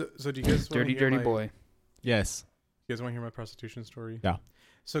 So do you guys wanna Dirty, hear dirty my- boy. yes. You guys want to hear my prostitution story? Yeah.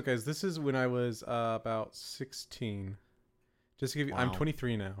 So guys, this is when I was about 16. Just to give you, I'm Wow.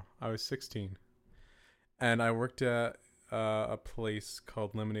 23 now. I was 16, and I worked at a place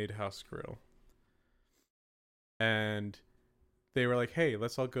called Lemonade House Grill. And they were like, "Hey,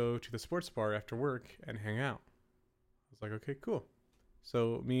 let's all go to the sports bar after work and hang out." I was like, "Okay, cool."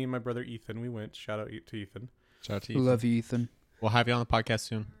 So me and my brother Ethan, we went. Shout out to Ethan. Shout out to you. Love you, Ethan. We'll have you on the podcast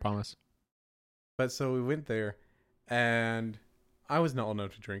soon. Promise. But so we went there, and I was not old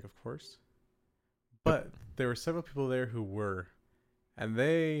enough to drink, of course. But there were several people there who were, and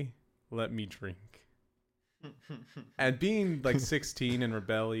they let me drink. And being like 16 and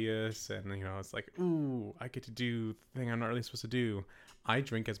rebellious, and it's like, ooh, I get to do the thing I'm not really supposed to do. I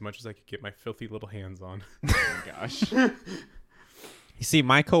drink as much as I could get my filthy little hands on. Oh my gosh. You see,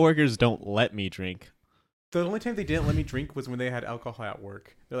 my coworkers don't let me drink. The only time they didn't let me drink was when they had alcohol at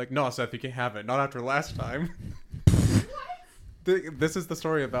work. They're like, no, Seth, you can't have it. Not after last time. This is the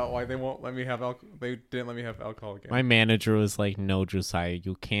story about why they won't let me have alcohol. They didn't let me have alcohol again. My manager was like, no, Josiah,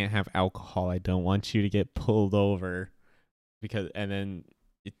 you can't have alcohol. I don't want you to get pulled over. And then,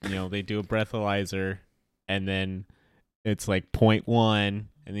 they do a breathalyzer, and then it's like 0.1, and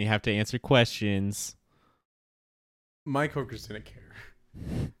then you have to answer questions. My coworkers didn't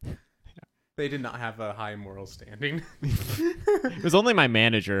care. They did not have a high moral standing. It was only my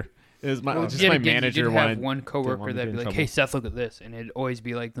manager. It was my manager. You did have one coworker that'd be like, trouble. "Hey, Seth, look at this," and it'd always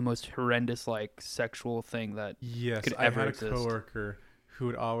be like the most horrendous, like sexual thing that Yes, could I ever had a exist. coworker who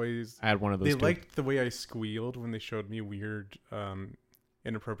would always. I had one of those. They too. liked the way I squealed when they showed me weird,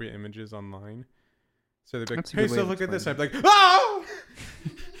 inappropriate images online. So they'd be like, That's a "Hey, good way so of look at this." I'd explaining be like, "Oh!"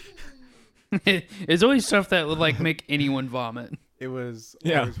 It's always stuff that would like make anyone vomit. It was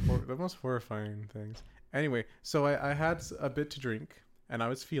Yeah. the most horrifying things. Anyway, so I had a bit to drink, and I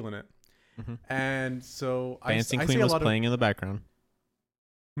was feeling it. Mhm. And so Dancing I Queen see a was lot playing in the background.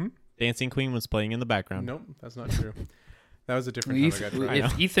 Hmm? Dancing Queen was playing in the of. background. Nope, that's not true. That was a different time I got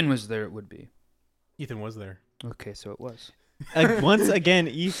drunk. If Ethan was there, it would be. Ethan was there. Okay, so it was. Once again,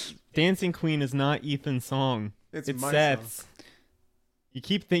 Dancing Queen is not Ethan's song. It's It's my Seth's. song. You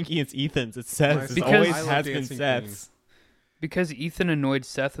keep thinking it's Ethan's. It's Seth's. It Because- always I love has been Dancing Seth's. Because Ethan annoyed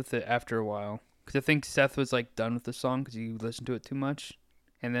Seth with it after a while. Because I think Seth was like done with the song because he listened to it too much.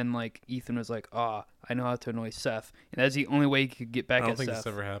 And then like Ethan was like, I know how to annoy Seth. And that's the only way he could get back I don't at think Seth. this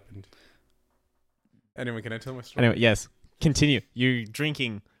ever happened. Anyway, can I tell my story? Anyway, yes. Continue. You're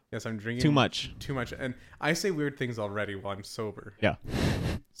drinking Yes, I'm drinking too much. Too much. And I say weird things already while I'm sober. Yeah.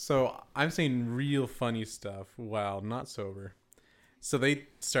 So I'm saying real funny stuff while not sober. So they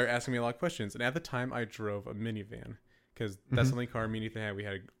start asking me a lot of questions. And at the time, I drove a minivan because that's the only car me and Ethan had. We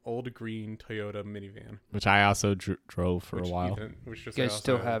had an old green Toyota minivan. Which I also drove for a while. Which just You I guys also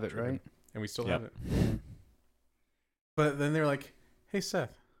still had have it, driven. right? And we still Yep. have it. But then they were like, hey,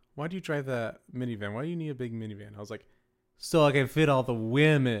 Seth, why do you drive that minivan? Why do you need a big minivan? I was like, so I can fit all the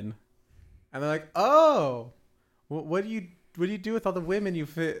women. And they're like, oh, what do you do with all the women you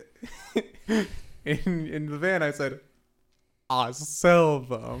fit in the van? I said, I sell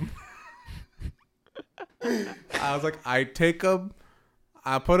them. I was like, I take them,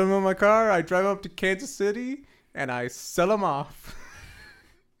 I put them in my car, I drive up to Kansas City, and I sell them off.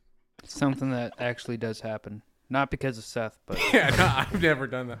 Something that actually does happen. Not because of Seth, but Yeah, no, I've never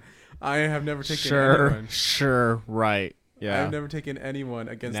done that. I have never taken anyone. Sure, right. Yeah. I've never taken anyone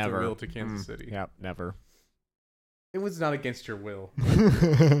against their will to Kansas City. Yeah, never. It was not against your will.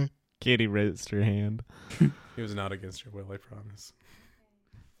 Katie raised her hand. It was not against your will, I promise.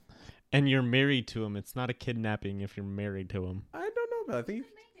 And you're married to him. It's not a kidnapping if you're married to him. I don't know, but I think.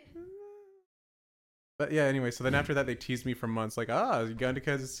 But yeah, anyway, so then after that, they teased me for months, like, you gone to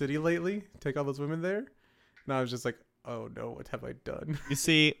Kansas City lately? Take all those women there? And I was just like, oh no, what have I done? You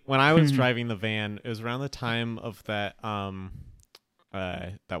see, when I was driving the van, it was around the time of that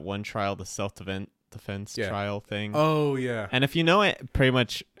that one trial, the self-defense trial thing. Oh yeah. And if you know pretty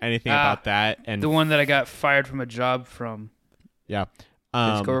much anything about that, and the one that I got fired from a job from. yeah,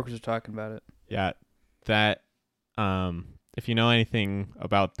 His coworkers are talking about it. yeah, that if you know anything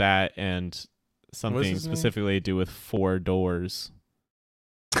about that and something his name? specifically to do with 4 doors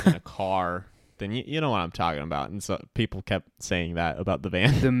in a car, then you know what I'm talking about. And so people kept saying that about the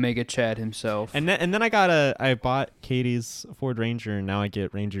van. The Mega Chad himself. And then I bought Katie's Ford Ranger, and now I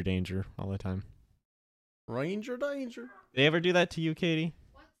get Ranger Danger all the time. Ranger Danger. They ever do that to you, Katie?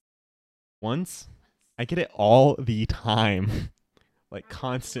 Once? I get it all the time. Like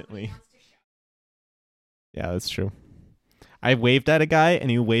constantly. Yeah, that's true. I waved at a guy and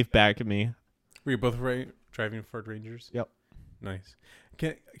he waved back at me. Were you both driving Ford Rangers? Yep. Nice.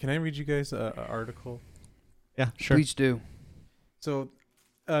 Can I read you guys an article? Yeah, sure. Please do. So,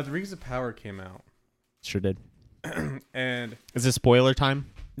 The Rings of Power came out. Sure did. And Is this spoiler time?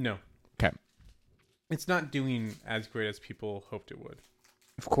 no. Okay. It's not doing as great as people hoped it would.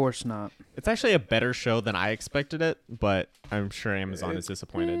 Of course not. It's actually a better show than I expected it, but I'm sure Amazon is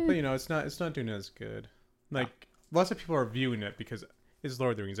disappointed. But it's not doing as good. Like lots of people are viewing it because it's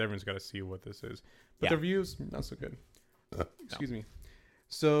Lord of the Rings. Everyone's got to see what this is. But the reviews not so good. Excuse me.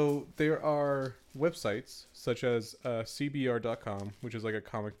 So there are websites such as CBR.com, which is like a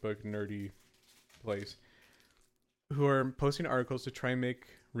comic book nerdy place, who are posting articles to try and make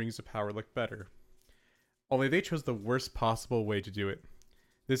Rings of Power look better. Only they chose the worst possible way to do it.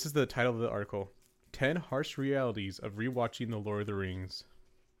 This is the title of the article: 10 Harsh Realities of Rewatching The Lord of the Rings.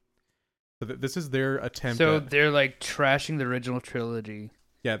 So this is their attempt. So at, they're like trashing the original trilogy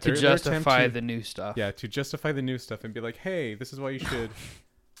yeah, to their attempt justify to- the new stuff. Yeah, to justify the new stuff and be like, hey, this is why you should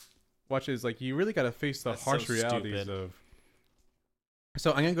watch it. Is like, you really got to face the That's harsh so realities stupid. of.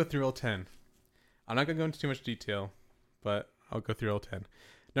 So I'm going to go through all 10. I'm not going to go into too much detail, but I'll go through all 10.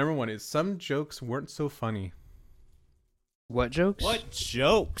 Number 1 is some jokes weren't so funny. What jokes? What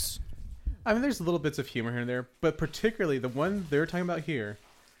jokes? I mean, there's little bits of humor here and there, but particularly the one they're talking about here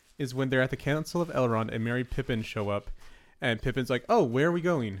is when they're at the Council of Elrond and Merry Pippin show up, and Pippin's like, "Oh, where are we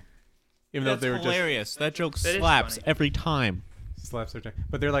going?" Even That's though they were hilarious. That joke That is slaps funny. every time. just slaps their tongue,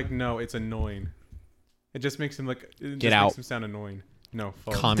 but they're like, "No, it's annoying." It just makes him look. It Get just out. makes him sound annoying. No,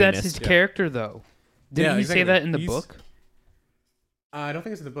 false. Communist. That's his Yeah. character, though. Didn't Yeah, he say exactly. that in the He's- book? I don't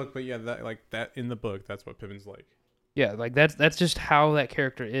think it's in the book, but yeah, that in the book, that's what Pippin's like. Yeah, like that's just how that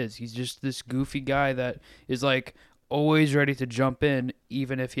character is. He's just this goofy guy that is like always ready to jump in,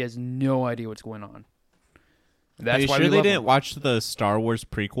 even if he has no idea what's going on. That's Are you why sure we they love didn't him. watch the Star Wars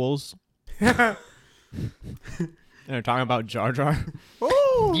prequels? They're talking about Jar Jar.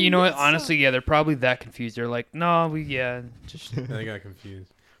 Oh, You know what? Honestly, yeah, they're probably that confused. They're like, no, just I got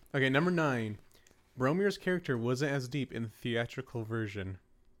confused. Okay, number 9. Boromir's character wasn't as deep in the theatrical version.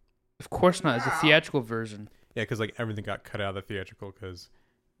 of course not. It's a theatrical version. Yeah, because like everything got cut out of the theatrical because,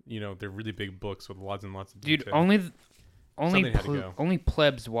 they're really big books with lots and lots of Dude, detail. only Something had to go. only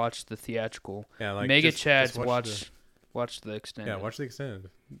plebs watch the theatrical. Yeah, like Mega just Chads watch watch the extended. Yeah, watch the extended.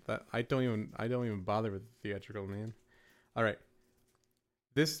 That I don't even bother with the theatrical, man. All right.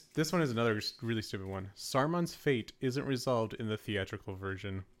 This one is another really stupid one. Saruman's fate isn't resolved in the theatrical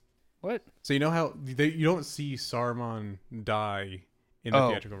version. What? So you know how you don't see Saruman die in the Oh.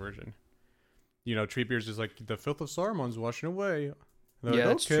 theatrical version. Treebeard's just like, the filth of Saruman's washing away. And they're Yeah,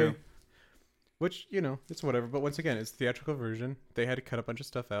 like, that's okay. true. Which, it's whatever. But once again, it's the theatrical version. They had to cut a bunch of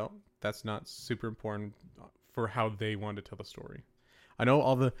stuff out. That's not super important for how they wanted to tell the story. I know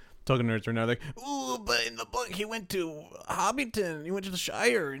all the Tolkien nerds are now like, ooh, but in the book he went to Hobbiton, he went to the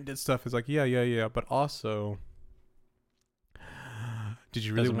Shire and did stuff. It's like, yeah. But also, did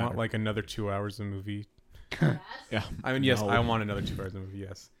you really Doesn't want matter. like another 2 hours of movie? Yeah. I mean, yes, No. I want another 2 hours of movie.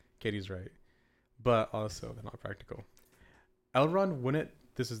 Yes, Katie's right. But also, they're not practical. Elrond wouldn't.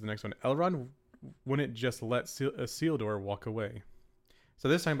 This is the next one. Elrond wouldn't just let Isildur walk away. So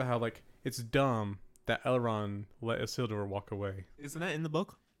this time about how like it's dumb that Elrond let Isildur walk away. Isn't that in the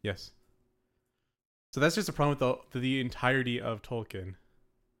book? Yes. So that's just a problem with the entirety of Tolkien.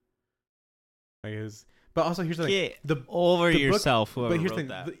 But also here's the thing. Get The over the book- yourself, whoever But here's wrote the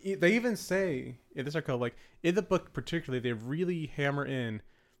that. thing. They even say in this article, like in the book particularly, they really hammer in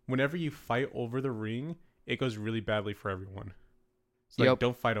whenever you fight over the ring, it goes really badly for everyone. So like, Yep.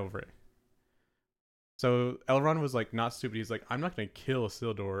 don't fight over it. So Elrond was like not stupid. He's like, I'm not gonna kill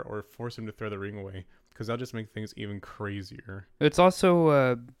Isildur or force him to throw the ring away because that'll just make things even crazier. It's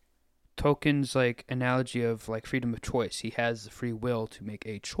also Tolkien's like analogy of like freedom of choice. He has the free will to make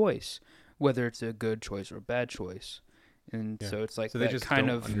a choice, whether it's a good choice or a bad choice. And Yeah. so it's like So they that just kind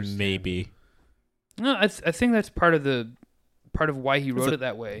don't of understand. Maybe. No, I think that's part of why he wrote a- it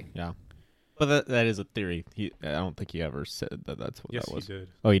that way. Yeah. But that is a theory. I don't think he ever said that's what Yes, that was. he did.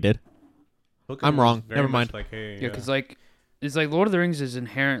 Oh, he did? Tolkien I'm was wrong. very Never much mind. Like, hey, Yeah, because like it's like Lord of the Rings is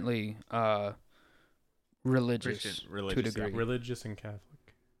inherently religious to a religious, yeah. degree. religious and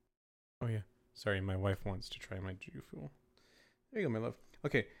Catholic. Oh yeah. Sorry, my wife wants to try my Jew fool. There you go, my love.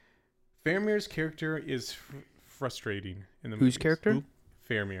 Okay. Faramir's character is frustrating in the Whose movies. character? Who?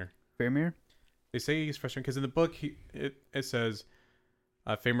 Faramir. Faramir? They say he's frustrating because in the book it says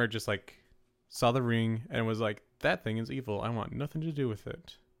Faramir just like saw the ring and was like, that thing is evil. I want nothing to do with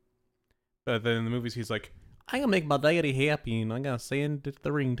it. But then in the movies he's like, I'm gonna make my daddy happy and I'm gonna send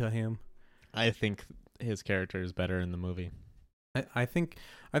the ring to him. I think his character is better in the movie. I think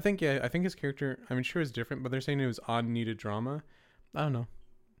his character, I mean, sure is different, but they're saying it was odd, needed drama. I don't know.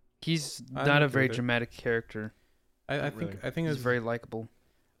 He's I'm not a okay very with it. dramatic character. I Not think really. I think He's it's very likable.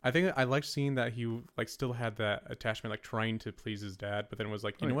 I think I liked seeing that he like still had that attachment, like trying to please his dad, but then was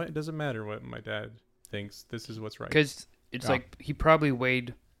like, you know what? It doesn't matter what my dad thinks. This is what's right. Because it's Yeah. like he probably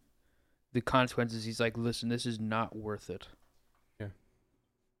weighed the consequences. He's like, listen, this is not worth it.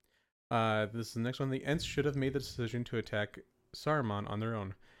 This is the next one. The Ents should have made the decision to attack Saruman on their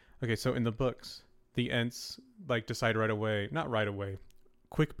own. Okay, so in the books, the Ents like decide right away. Not right away.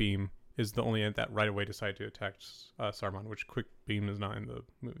 Quickbeam is the only Ent that right away decided to attack Saruman, which Quickbeam is not in the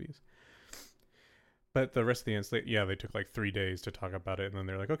movies. But the rest of the ants, they took like 3 days to talk about it, and then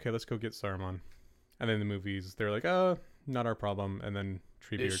they're like, okay, let's go get Saruman. And then the movies, they're like, oh, not our problem. And then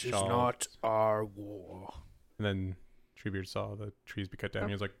Treebeard This is saw, not our war. and then Treebeard saw the trees be cut down.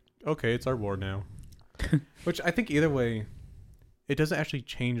 He was like, okay, it's our war now. Which I think either way, it doesn't actually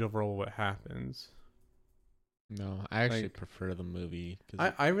change overall what happens. No, I actually Like, prefer the movie.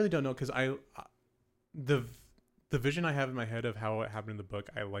 'Cause I really don't know because the vision I have in my head of how it happened in the book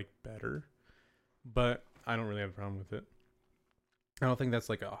I like better, but I don't really have a problem with it. I don't think that's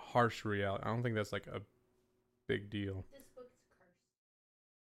like a harsh reality. I don't think that's like a big deal. This book is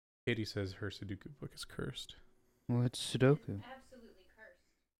cursed. Katie says her Sudoku book is cursed. Well, it's Sudoku. Absolutely cursed.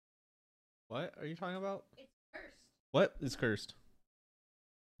 what are you talking about? It's cursed. What is cursed?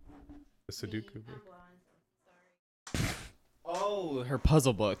 The Sudoku book. Sorry. Oh, her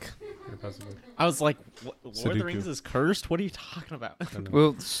puzzle book. Her puzzle book. I was like, what, Lord of the Sudoku. Rings is cursed? What are you talking about? I don't know.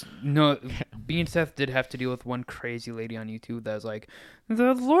 Well, no, B and Seth did have to deal with one crazy lady on YouTube that was like,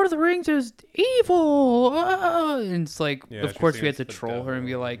 "The Lord of the Rings is evil," and it's like, Yeah, of she course was we had saying to it's the troll her and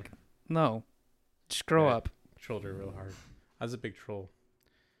be devil. like, "No, just grow Yeah. up." Trolled her real hard. I was a big troll.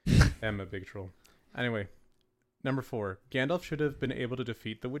 I'm a big troll. Anyway, number 4. Gandalf should have been able to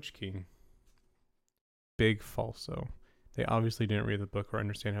defeat the Witch King. Big falso. They obviously didn't read the book or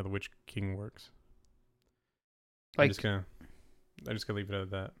understand how the Witch King works. I'm Like, just gonna leave it at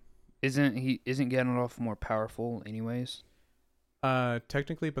that. isn't Gandalf more powerful, anyways?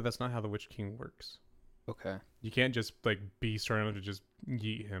 Technically, but that's not how the Witch King works. Okay. You can't just like be strong enough to just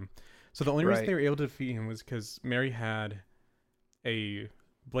yeet him. So the only reason Right. they were able to defeat him was because Mary had a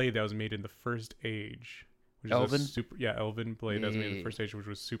blade that was made in the First Age, which Elven? is elven blade that was made in the Yeah. First Age, which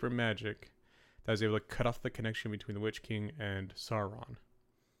was super magic. That was able to cut off the connection between the Witch King and Sauron.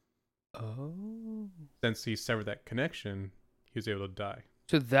 Oh. Since he severed that connection, he was able to die.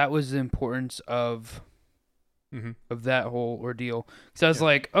 So that was the importance of Mm-hmm. that whole ordeal. Because I was Yeah.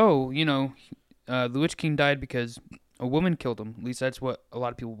 like, oh, the Witch King died because a woman killed him. At least that's what a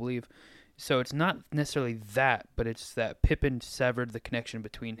lot of people believe. So it's not necessarily that, but it's that Pippin severed the connection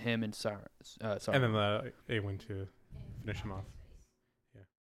between him and Sauron. And then Awen to finish him off.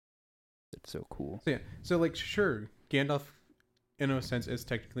 It's so cool. So like sure, Gandalf, in a sense, is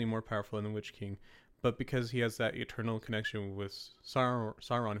technically more powerful than the Witch King, but because he has that eternal connection with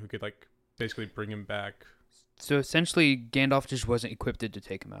Sauron, who could like basically bring him back. So essentially, Gandalf just wasn't equipped to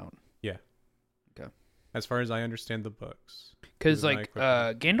take him out. As far as I understand the books, Because He was like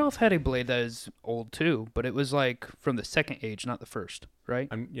not Gandalf had a blade that is old too, but it was like from the Second Age, not the first, right?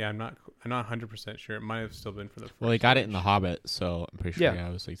 I'm not 100% sure. It might have still been for the first. Well, he got it in The Age. Hobbit, so I'm pretty sure Yeah.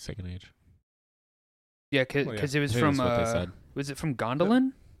 it was like second age. Yeah, because Well, yeah. it was I think from that's what they said. was it from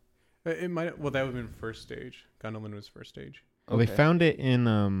Gondolin? It might. Well, that would have been First Stage. Gondolin was First Stage. Well, they Okay. found it in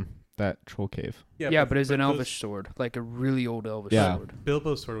that troll cave. Yeah, but it was an those- elvish sword, like a really old elvish Yeah. sword.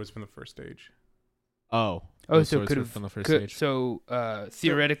 Bilbo's sword was from the First Stage. Oh. Oh, those so swords could were have from the first could, stage. so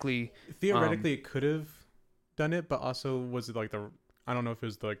theoretically, Theoretically, it could have done it, but also was it like I don't know if it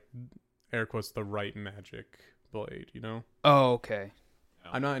was the, like air quotes the right magic blade. You know, oh okay,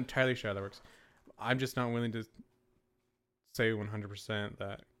 I'm not entirely sure how that works. I'm just not willing to say 100%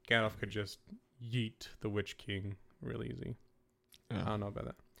 that Gandalf could just yeet the Witch King real easy. I Yeah. don't know about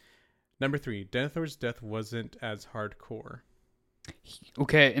that. Number 3, Denethor's death wasn't as hardcore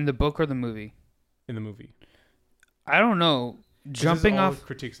okay, in the book or the movie? in the movie. I don't know. This Jumping is all off.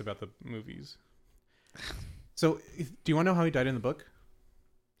 critiques about the movies. So, do you want to know how he died in the book?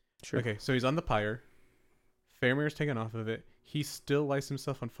 Sure. Okay, so he's on the pyre. Faramir's taken off of it. He still lights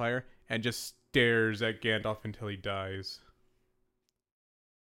himself on fire and just stares at Gandalf until he dies.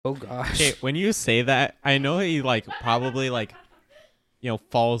 Oh gosh. Okay, when you say that, I know he like probably like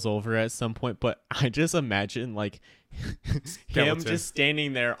falls over at some point, but I just imagine like him Skeleton. just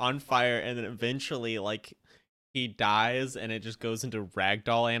standing there on fire, and then eventually like he dies, and it just goes into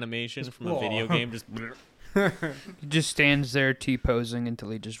ragdoll animation from a video Whoa. game. Just He just stands there T-posing until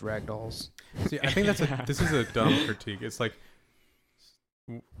he just ragdolls. See, I think this is a dumb critique. It's like,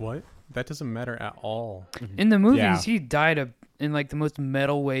 what? That doesn't matter at all. In the movies, Yeah. he died in like the most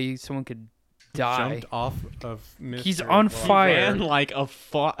metal way someone could die. Jumped off of Mr. He's on he fire. ran like a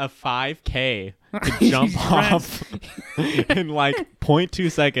 5K to He jump ran- off in like 0.2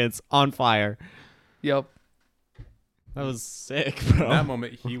 seconds on fire. Yep. That was sick, In bro. that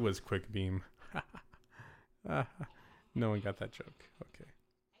moment, he was quick beam. No one got that joke.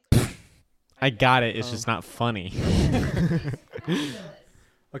 Okay. I got it. It's Oh. just not funny.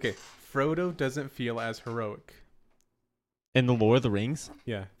 Okay. Frodo doesn't feel as heroic. In the Lord of the Rings,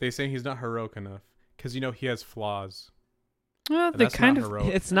 Yeah, they say he's not heroic enough because he has flaws. Well, And they that's kind not of.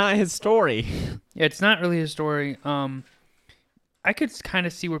 heroic. It's not his story. Yeah, it's not really his story. I could kind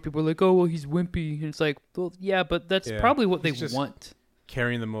of see where people are like, "Oh, well, he's wimpy," and it's like, well, yeah, but that's Yeah, probably what they he's just- want.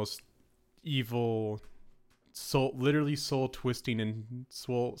 Carrying the most evil, literally soul twisting and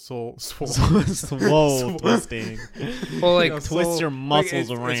swole. Swole twisting. Well, like, twist your muscles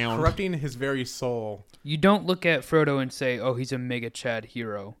it's around. corrupting his very soul. you don't look at Frodo and say, "Oh, he's a mega Chad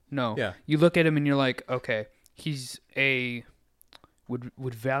hero." No, Yeah. you look at him and you're like, "Okay, he's a."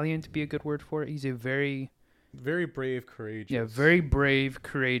 Would valiant be a good word for it? He's a very Very brave, courageous. Yeah, very brave,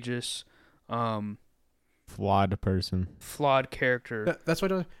 courageous, Flawed person. flawed character. That's why I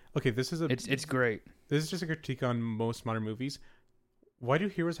don't. Okay, this is It's great. This is just a critique on most modern movies. Why do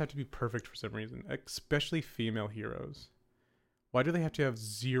heroes have to be perfect for some reason, especially female heroes? Why do they have to have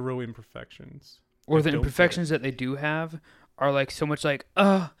zero imperfections? Or I the don't get imperfections that they do have are like so much like,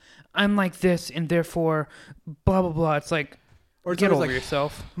 I'm like this and therefore blah blah blah. It's like, Or it's get always over like,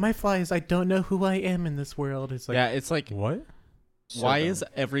 yourself. my flies, I don't know who I am in this world. It's like, yeah, it's like, what? why So is dumb.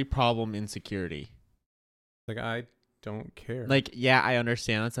 every problem insecurity? Like, I don't care. Like, yeah, I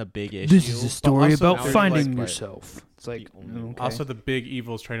understand that's a big issue. This is a story also about there's, finding like, yourself. It's like, the only- okay. Also, the big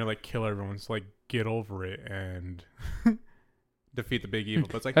evil's trying to like kill everyone. So like, get over it and defeat the big evil.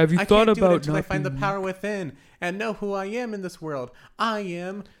 But it's like, Have you I thought can't do it about until I find the not power within and know who I am in this world. I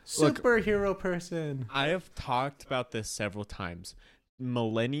am Look, superhero person. I have talked about this several times.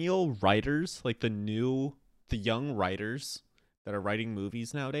 Millennial writers, like the young writers that are writing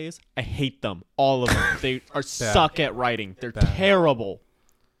movies nowadays, I hate them. All of them. They are suck at writing. They're Bad. terrible.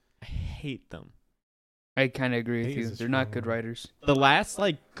 I hate them. I kind of agree with Hate you. is a They're not strong good word. writers. The last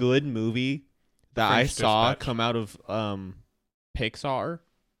like good movie that I French saw Dispatch. come out of Pixar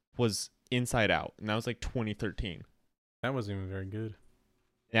was Inside Out, and that was like 2013. That wasn't even very good.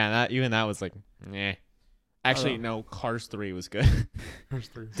 Yeah, that was like, eh. Actually, Oh. no, Cars 3 was good.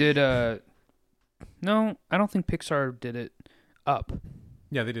 First three. Did no, I don't think Pixar did it. Up.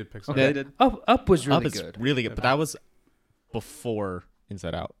 Yeah, they did Pixar. Okay. They did. Up was really Up is good. really good, but that was before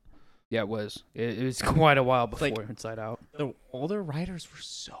Inside Out. Yeah, it was. It was quite a while before like- Inside Out. The older writers were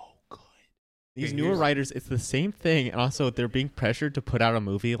so good. These Okay, newer here's- writers, it's the same thing, and also they're being pressured to put out a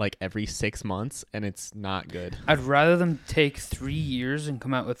movie like every 6 months, and it's not good. I'd rather them take 3 years and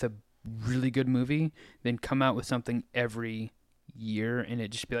come out with a really good movie than come out with something every year and it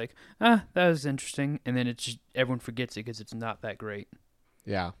just be like, that was interesting, and then it's just everyone forgets it because it's not that great.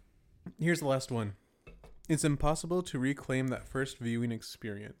 Yeah. Here's the last one. It's impossible to reclaim that first viewing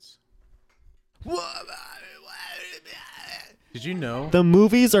experience. Did you know? The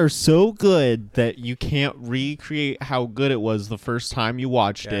movies are so good that you can't recreate how good it was the first time you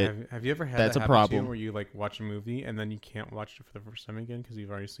watched Yeah, it. have you ever had That's that a happen to you problem. where you like watch a movie and then you can't watch it for the first time again because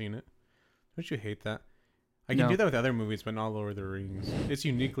you've already seen it? Don't you hate that? I can No. do that with other movies, but not Lord of the Rings. It's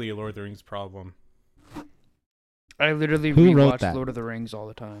uniquely a Lord of the Rings problem. I literally Who wrote rewatch that? Lord of the Rings all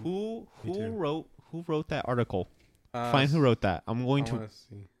the time. Who Me too. wrote that article? Find who wrote that. I'm going I to wanna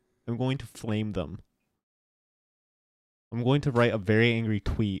see. flame them. I'm going to write a very angry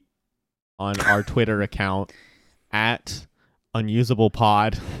tweet on our Twitter account at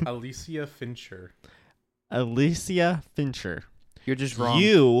unusablepod. Alicia Fincher. Alicia Fincher. You're just wrong.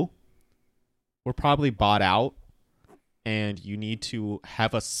 You were probably bought out, and you need to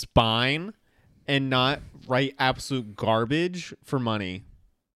have a spine and not write absolute garbage for money.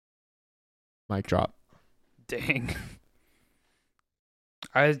 Mic drop. Dang.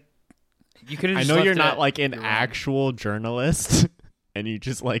 You could have. I know you're not like an actual journalist, and you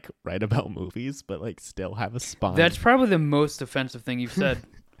just like write about movies, but like still have a spine. That's probably the most offensive thing you've said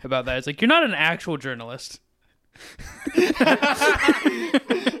about that. It's like you're not an actual journalist. Here's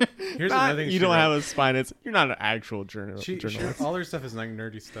another thing. You don't have a spine. It's you're not an actual journalist. All her stuff is like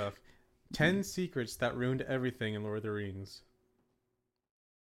nerdy stuff. 10 secrets that ruined everything in Lord of the Rings.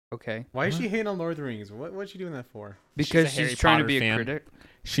 Okay. Why is she hating on Lord of the Rings? What's she doing that for? Because She's a Harry she's trying to Potter be a fan. critic.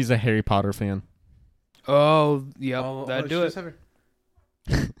 She's a Harry Potter fan. Oh, yep. Oh, That'd she do it. just have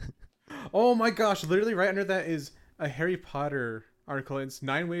her- Oh my gosh! Literally, right under that is a Harry Potter article. It's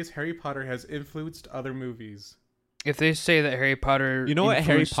 9 ways Harry Potter has influenced other movies. If they say that Harry Potter, You know what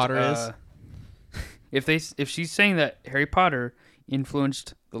Harry influenced, Potter is? If she's saying that Harry Potter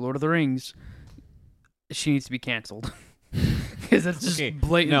influenced the Lord of the Rings, she needs to be canceled because that's just Okay,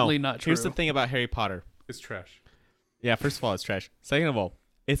 blatantly not true. Here's the thing about Harry Potter. It's trash. Yeah, first of all, it's trash. Second of all,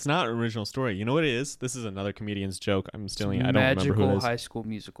 it's not an original story. You know what it is? This is another comedian's joke. I'm stealing it. I don't remember who it Magical is. High School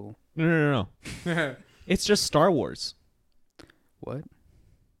Musical. No. It's just Star Wars. What?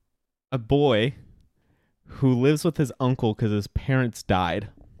 A boy who lives with his uncle because his parents died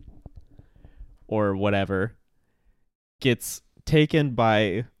or whatever gets taken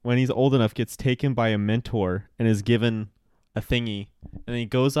by when he's old enough, gets taken by a mentor and is given a thingy, and he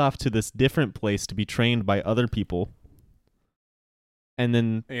goes off to this different place to be trained by other people. And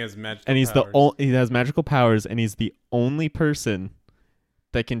then He has magical and he's powers. he has magical powers, and he's the only person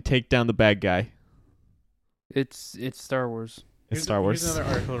that can take down the bad guy. It's Star Wars. It's Star Wars. Here's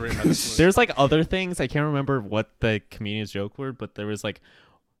another article written about this. There's like other things. I can't remember what the comedian's joke were, but there was like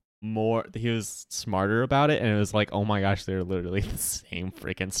more. He was smarter about it, and it was like, oh my gosh, they're literally the same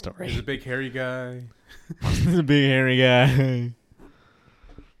freaking He's a story. big hairy guy. He's a big hairy guy.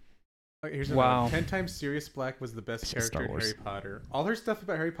 Okay, here's Wow. another. 10 times Sirius Black was the best It's just character Star in Wars. Harry Potter. All her stuff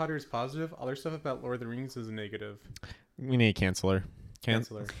about Harry Potter is positive. All her stuff about Lord of the Rings is negative. We need to cancel her.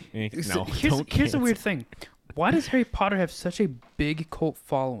 Cancel her. No, here's don't here's a cancel. weird thing. Why does Harry Potter have such a big cult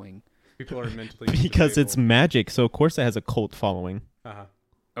following? People are mentally Because it's unstable. magic, so of course it has a cult following. Uh-huh.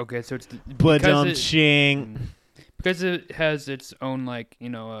 Okay, so it's But because ching. because it has its own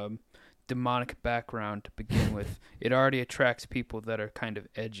demonic background to begin with. It already attracts people that are kind of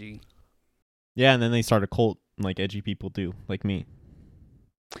edgy. Yeah, and then they start a cult like edgy people do, like me.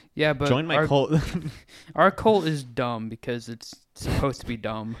 Yeah, but Join my our, cult. our cult is dumb because it's supposed to be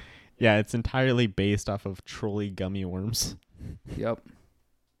dumb. Yeah, it's entirely based off of trolley gummy worms Yep.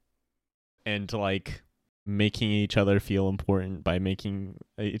 and like making each other feel important by making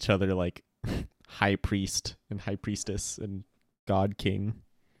each other like high priest and high priestess and god king.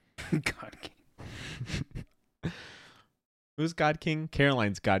 God. Who's god king?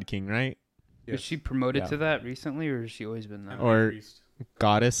 Caroline's god king, right? Was she promoted Yeah. to that recently, or has she always been that? Or- Priest.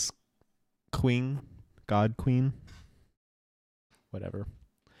 Goddess queen, god queen, whatever.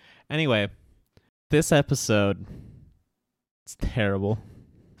 Anyway, this episode, it's terrible.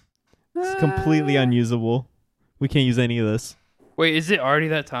 It's completely unusable. We can't use any of this. Wait, is it already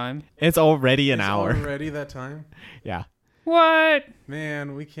that time? It's already an It's hour. already that time? Yeah, What?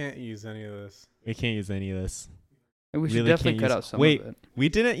 Man, we can't use any of this. we can't use any of this. We should Really definitely can't cut use- out some Wait. of it. We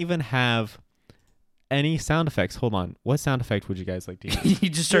didn't even have any sound effects. Hold on. What sound effect would you guys like to use? He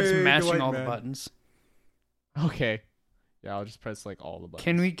just starts Yay, mashing Dwight all Man. the buttons. Okay. Yeah, I'll just press like all the buttons.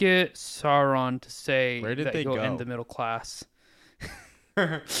 Can we get Sauron to say Where did that they he'll go? end the middle class?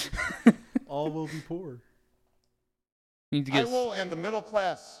 All will be poor. We need to I get will end the middle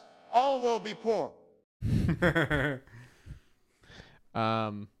class. All will be poor.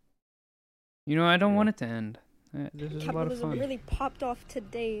 You know, I don't Yeah. want it to end. This is a lot of Capitalism fun. really popped off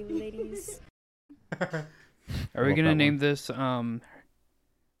today, ladies. Are we love gonna that name this Lord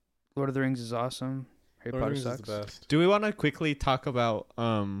of the Rings is awesome, Harry Lord of Potter the Rings sucks? is the best. Do we want to quickly talk about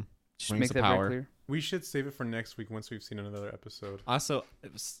Just Rings make of that Power. very clear. We should save it for next week once we've seen another episode. Also,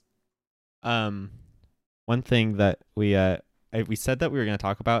 it was, one thing that we said that we were going to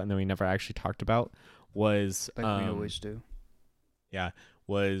talk about and then we never actually talked about was Like we always do.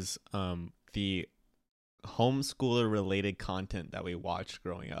 was the homeschooler related content that we watched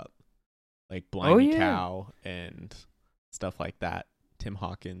growing up, like Blimey yeah. Cow and stuff like that. Tim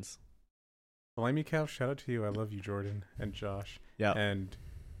Hawkins. Blimey Cow, shout out to you. I love you, Jordan and Josh. Yeah. And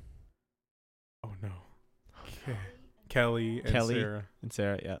oh no, Kelly and Kelly. Sarah. And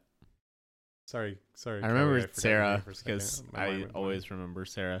Sarah, yeah. Sorry. I Kelly, remember forgot your Sarah name for a second. because My mind I went blank. always remember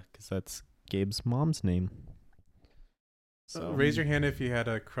Sarah because that's Gabe's mom's name. So Raise your hand if you had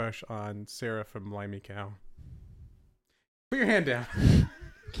a crush on Sarah from Blimey Cow. Put your hand down.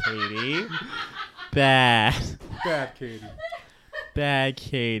 Katie. Bad. Bad, Katie. Bad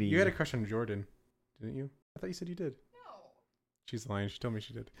Katie. You had a crush on Jordan, didn't you? I thought you said you did. No. She's lying. She told me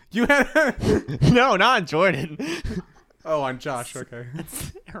she did. You had. No, not on Jordan. Oh, on Josh. Okay.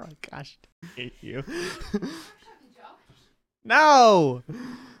 Sarah, gosh, I hate you. No,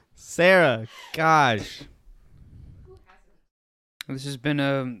 Sarah, gosh. This has been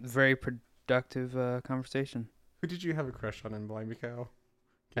a very productive conversation. Who did you have a crush on in Blimey Cow?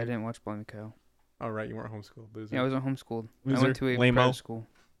 I didn't watch Blimey Cow. Oh, right. You weren't homeschooled. Loser. Yeah, I wasn't homeschooled. I Loser. went to a Lame-o. private school.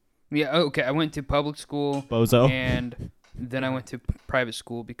 Yeah, okay. I went to public school Bozo. and then I went to private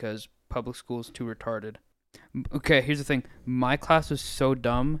school because public school is too retarded. Okay, here's the thing. My class was so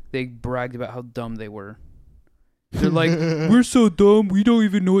dumb, they bragged about how dumb they were. They're like, we're so dumb, we don't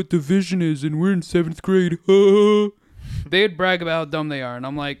even know what division is, and we're in 7th grade. They'd brag about how dumb they are, and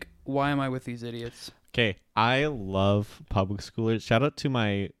I'm like, why am I with these idiots? Okay, I love public schoolers. Shout out to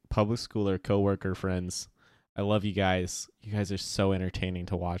my public schooler coworker friends. I love you guys. You guys are so entertaining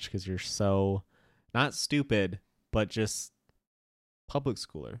to watch because you're so not stupid, but just public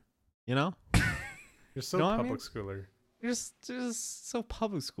schooler. You know? You're so You know what I public mean? schooler. You're just so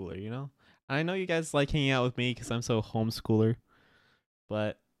public schooler, you know? I know you guys like hanging out with me because I'm so homeschooler,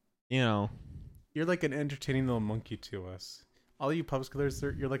 but, you know, You're like an entertaining little monkey to us. All you public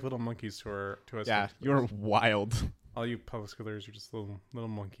schoolers, you're like little monkeys to us. Yeah, homeschoolers. you're wild. All you public schoolers are just little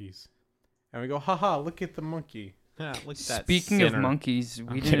monkeys. And we go, haha, look at the monkey. Yeah, look at that. Speaking of sinner. monkeys,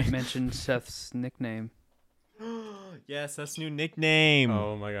 we Okay. didn't mention Seth's nickname. Yes, that's new nickname.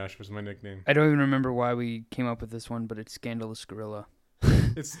 Oh my gosh, what's my nickname? I don't even remember why we came up with this one, but it's Scandalous Gorilla.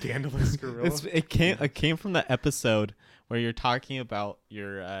 It's Scandalous Gorilla. It came from the episode where you're talking about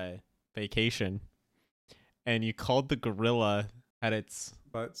your vacation, and you called the gorilla had its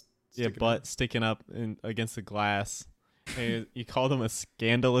But butt sticking up against the glass. And you called him a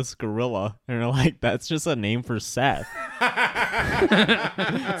scandalous gorilla, and you're like, that's just a name for Seth.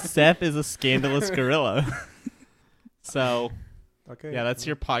 Seth is a scandalous gorilla. So Okay. yeah, that's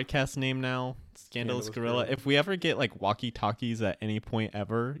your podcast name now, Scandalous Gorilla. If we ever get like walkie-talkies at any point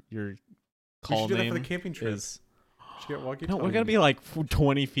ever, your We call should do that name for the camping trip. is. We should get walkie No, we're gonna be like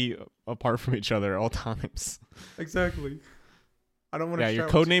 20 feet apart from each other at all times. Exactly. I don't want to. Yeah, your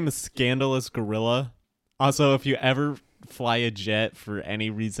code name is Scandalous Gorilla. Also, if you ever fly a jet for any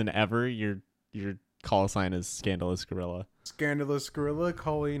reason ever, your call sign is Scandalous Gorilla. Scandalous Gorilla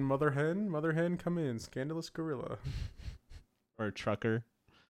calling Mother Hen. Mother Hen, come in. Scandalous Gorilla. Or a trucker.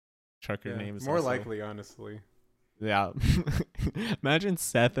 Trucker Yeah, name is more also- likely, honestly. Yeah. Imagine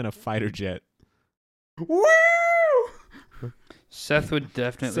Seth in a fighter jet. Woo! Seth would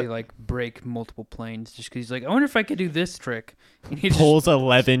definitely like break multiple planes just because he's like, I wonder if I could do this trick. And he Pulls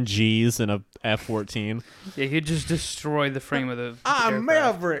 11 G's in a F-14. yeah, he'd just destroy the frame of the I'm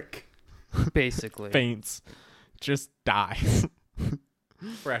aircraft, Maverick. basically. Faints. Just dies.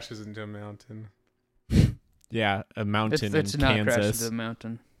 Crashes into a mountain. Yeah, a mountain Let's in not crash into Kansas the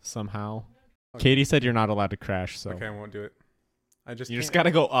mountain. somehow. Okay. Katie said you're not allowed to crash, so Okay, I won't do it. I just you just can't.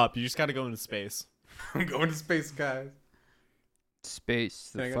 gotta go up. You just gotta go into space. I'm going to space, guys. Space,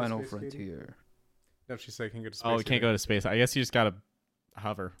 Can I the go to final space, Katie? frontier. No, she said I can go to space. Oh, we can't go to space. I guess you just gotta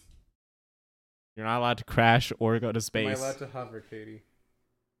hover. You're not allowed to crash or go to Am I space. allowed to hover, Katie?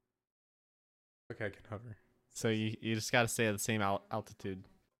 Okay, I can hover. So you just gotta stay at the same altitude.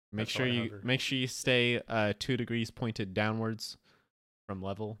 Make That's sure how I you hover. make sure you stay 2 degrees pointed downwards from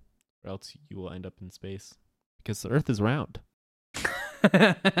level, or else you will end up in space. Because the Earth is round.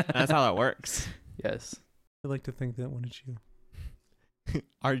 That's how that works. Yes. I like to think that one is you.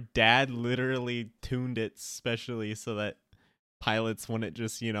 Our dad literally tuned it specially so that pilots wouldn't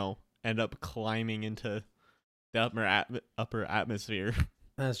just, end up climbing into the upper atmosphere.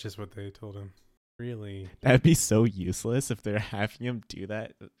 That's just what they told him. Really? That'd be so useless if they're having him do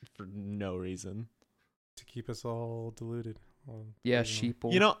that for no reason. To keep us all deluded. All Yeah, delusional.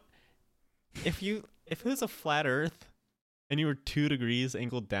 sheeple. If it was a flat Earth and you were 2 degrees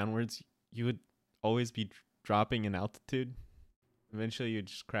angled downwards, you would always be dropping in altitude. Eventually, you'd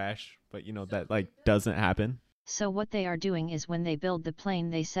just crash, but that doesn't happen. So what they are doing is when they build the plane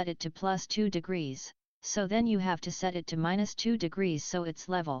they set it to +2 degrees, so then you have to set it to -2 degrees so it's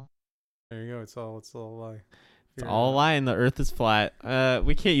level. There you go. It's all a lie. It's all a lie, and the Earth is flat.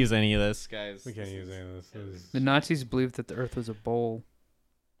 We can't use any of this, guys. We can't use any of this. This is- The Nazis believed that the Earth was a bowl.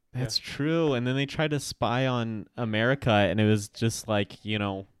 That's true, and then they tried to spy on America, and it was just like,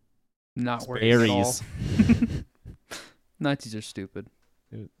 Not working at all. berries. Nazis are stupid.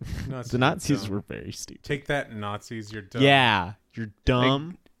 Nazis The are Nazis dumb. were very stupid. Take that, Nazis. You're dumb. Yeah, you're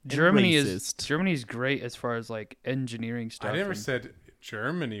dumb. and racist. Germany's great as far as like engineering stuff. I never and- said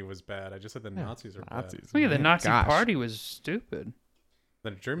Germany was bad. I just said the Nazis are bad. Nazis. Oh yeah, the Nazi Gosh. party was stupid.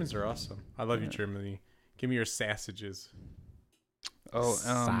 The Germans are awesome. I love you, Yeah. Germany. Give me your sausages. Oh,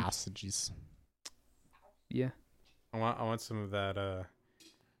 Sausages. yeah. I want some of that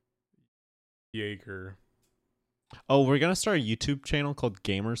Jaeger. Oh, we're gonna start a YouTube channel called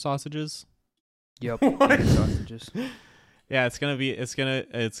Gamer Sausages. Yep. What? Egg sausages. Yeah, it's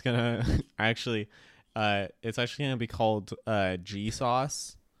gonna actually, it's actually gonna be called G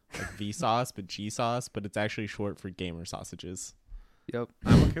Sauce, like V Sauce, but G Sauce, but it's actually short for Gamer Sausages. Yep.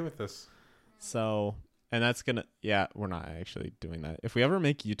 I'm okay with this. So, and that's gonna, we're not actually doing that. If we ever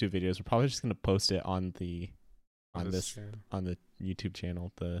make YouTube videos, we're probably just gonna post it on the YouTube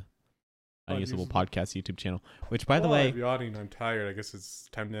channel, the Unusable Podcast YouTube channel. Which, by the way, I'm yawning. I'm tired. I guess it's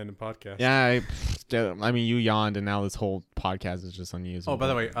time to end the podcast. yeah, I mean, you yawned, and now this whole podcast is just unusable. Oh, by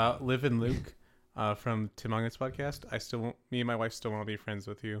the way, Liv and Luke from Tim Onget's podcast. Me and my wife still want to be friends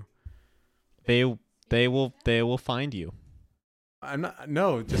with you. they will find you. I'm not.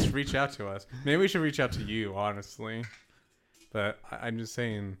 No, just reach out to us. Maybe we should reach out to you, honestly. But I'm just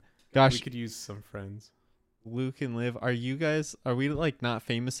saying, Gosh, we could use some friends. Luke and Liv, are we like not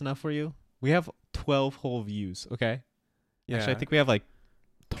famous enough for you? We have 12 whole views, okay? Yeah, Actually, I think we have like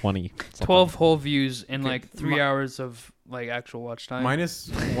 20. something. 12 whole views in Okay, like 3 hours of like actual watch time. minus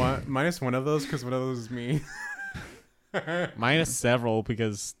one of those because one of those is me. Minus several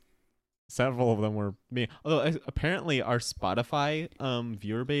because several of them were me. Although apparently our Spotify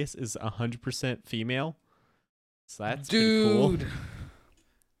viewer base is 100% female. So that's pretty cool. Dude,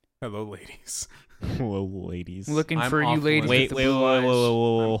 Hello, ladies. Whoa, ladies. looking I'm for you awful ladies in Wait, with the wait, blue wait, eyes. wait,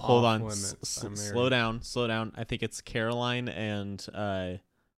 I'm hold on. awful in this. I'm Slow married. down, slow down. I think it's Caroline and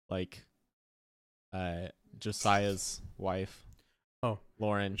Josiah's wife. Oh.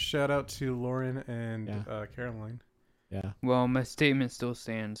 Lauren. Shout out to Lauren and Yeah. Caroline. Yeah. Well, my statement still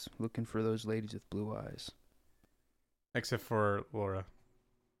stands. Looking for those ladies with blue eyes. Except for Lauren.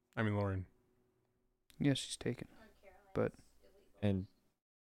 Yeah, she's taken. And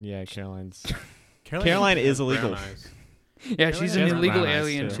yeah, Caroline's. Caroline Caroline has is brown illegal. eyes. Yeah, she's an has illegal brown eyes,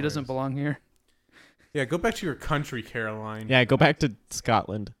 alien. too. She doesn't belong here. Yeah, go back to your country, Caroline. Yeah, go back to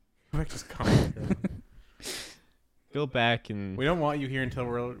Scotland. Go back to Scotland, Caroline. Go back and We don't want you here until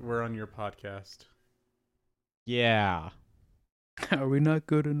we're on your podcast. yeah. Are we not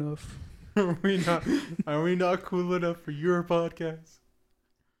good enough? Are we not cool enough for your podcast?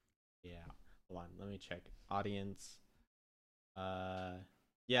 Yeah. Hold on, let me check. Audience.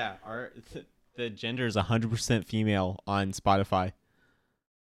 Yeah, the gender is 100% female on Spotify.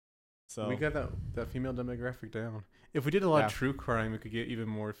 So We got that female demographic down. If we did a lot Yeah. of true crime, we could get even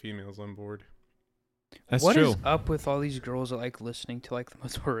more females on board. that's What true. is up with all these girls that like listening to like the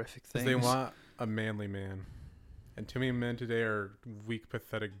most horrific Because things? they want a manly man. And too many men today are weak,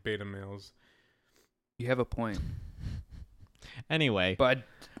 pathetic beta males. You have a point, Anyway, but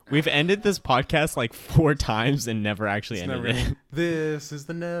we've ended this podcast like 4 times and never actually It's ended never- it. This is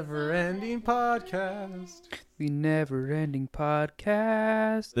the never-ending podcast. the never-ending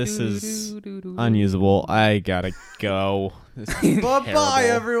podcast. This is Doo-doo-doo-doo. Unusable. I gotta go. This is Bye-bye,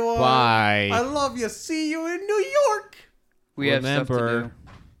 terrible. everyone. Bye. I love you. See you in New York. We have stuff to Remember, do.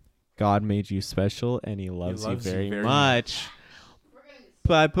 God made you special and he loves, loves you you very, very much.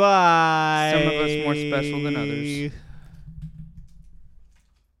 Bye bye. Some of us more special than others.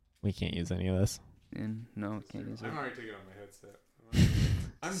 We can't use any of this. And no, can't use it. I'm already taking it on my headset.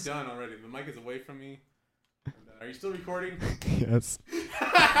 I'm done already. The mic is away from me. I'm done. Are you still recording? Yes.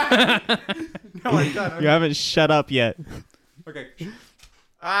 No, I'm done. You haven't shut up yet. Okay.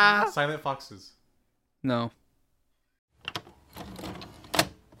 Ah! Silent foxes. No.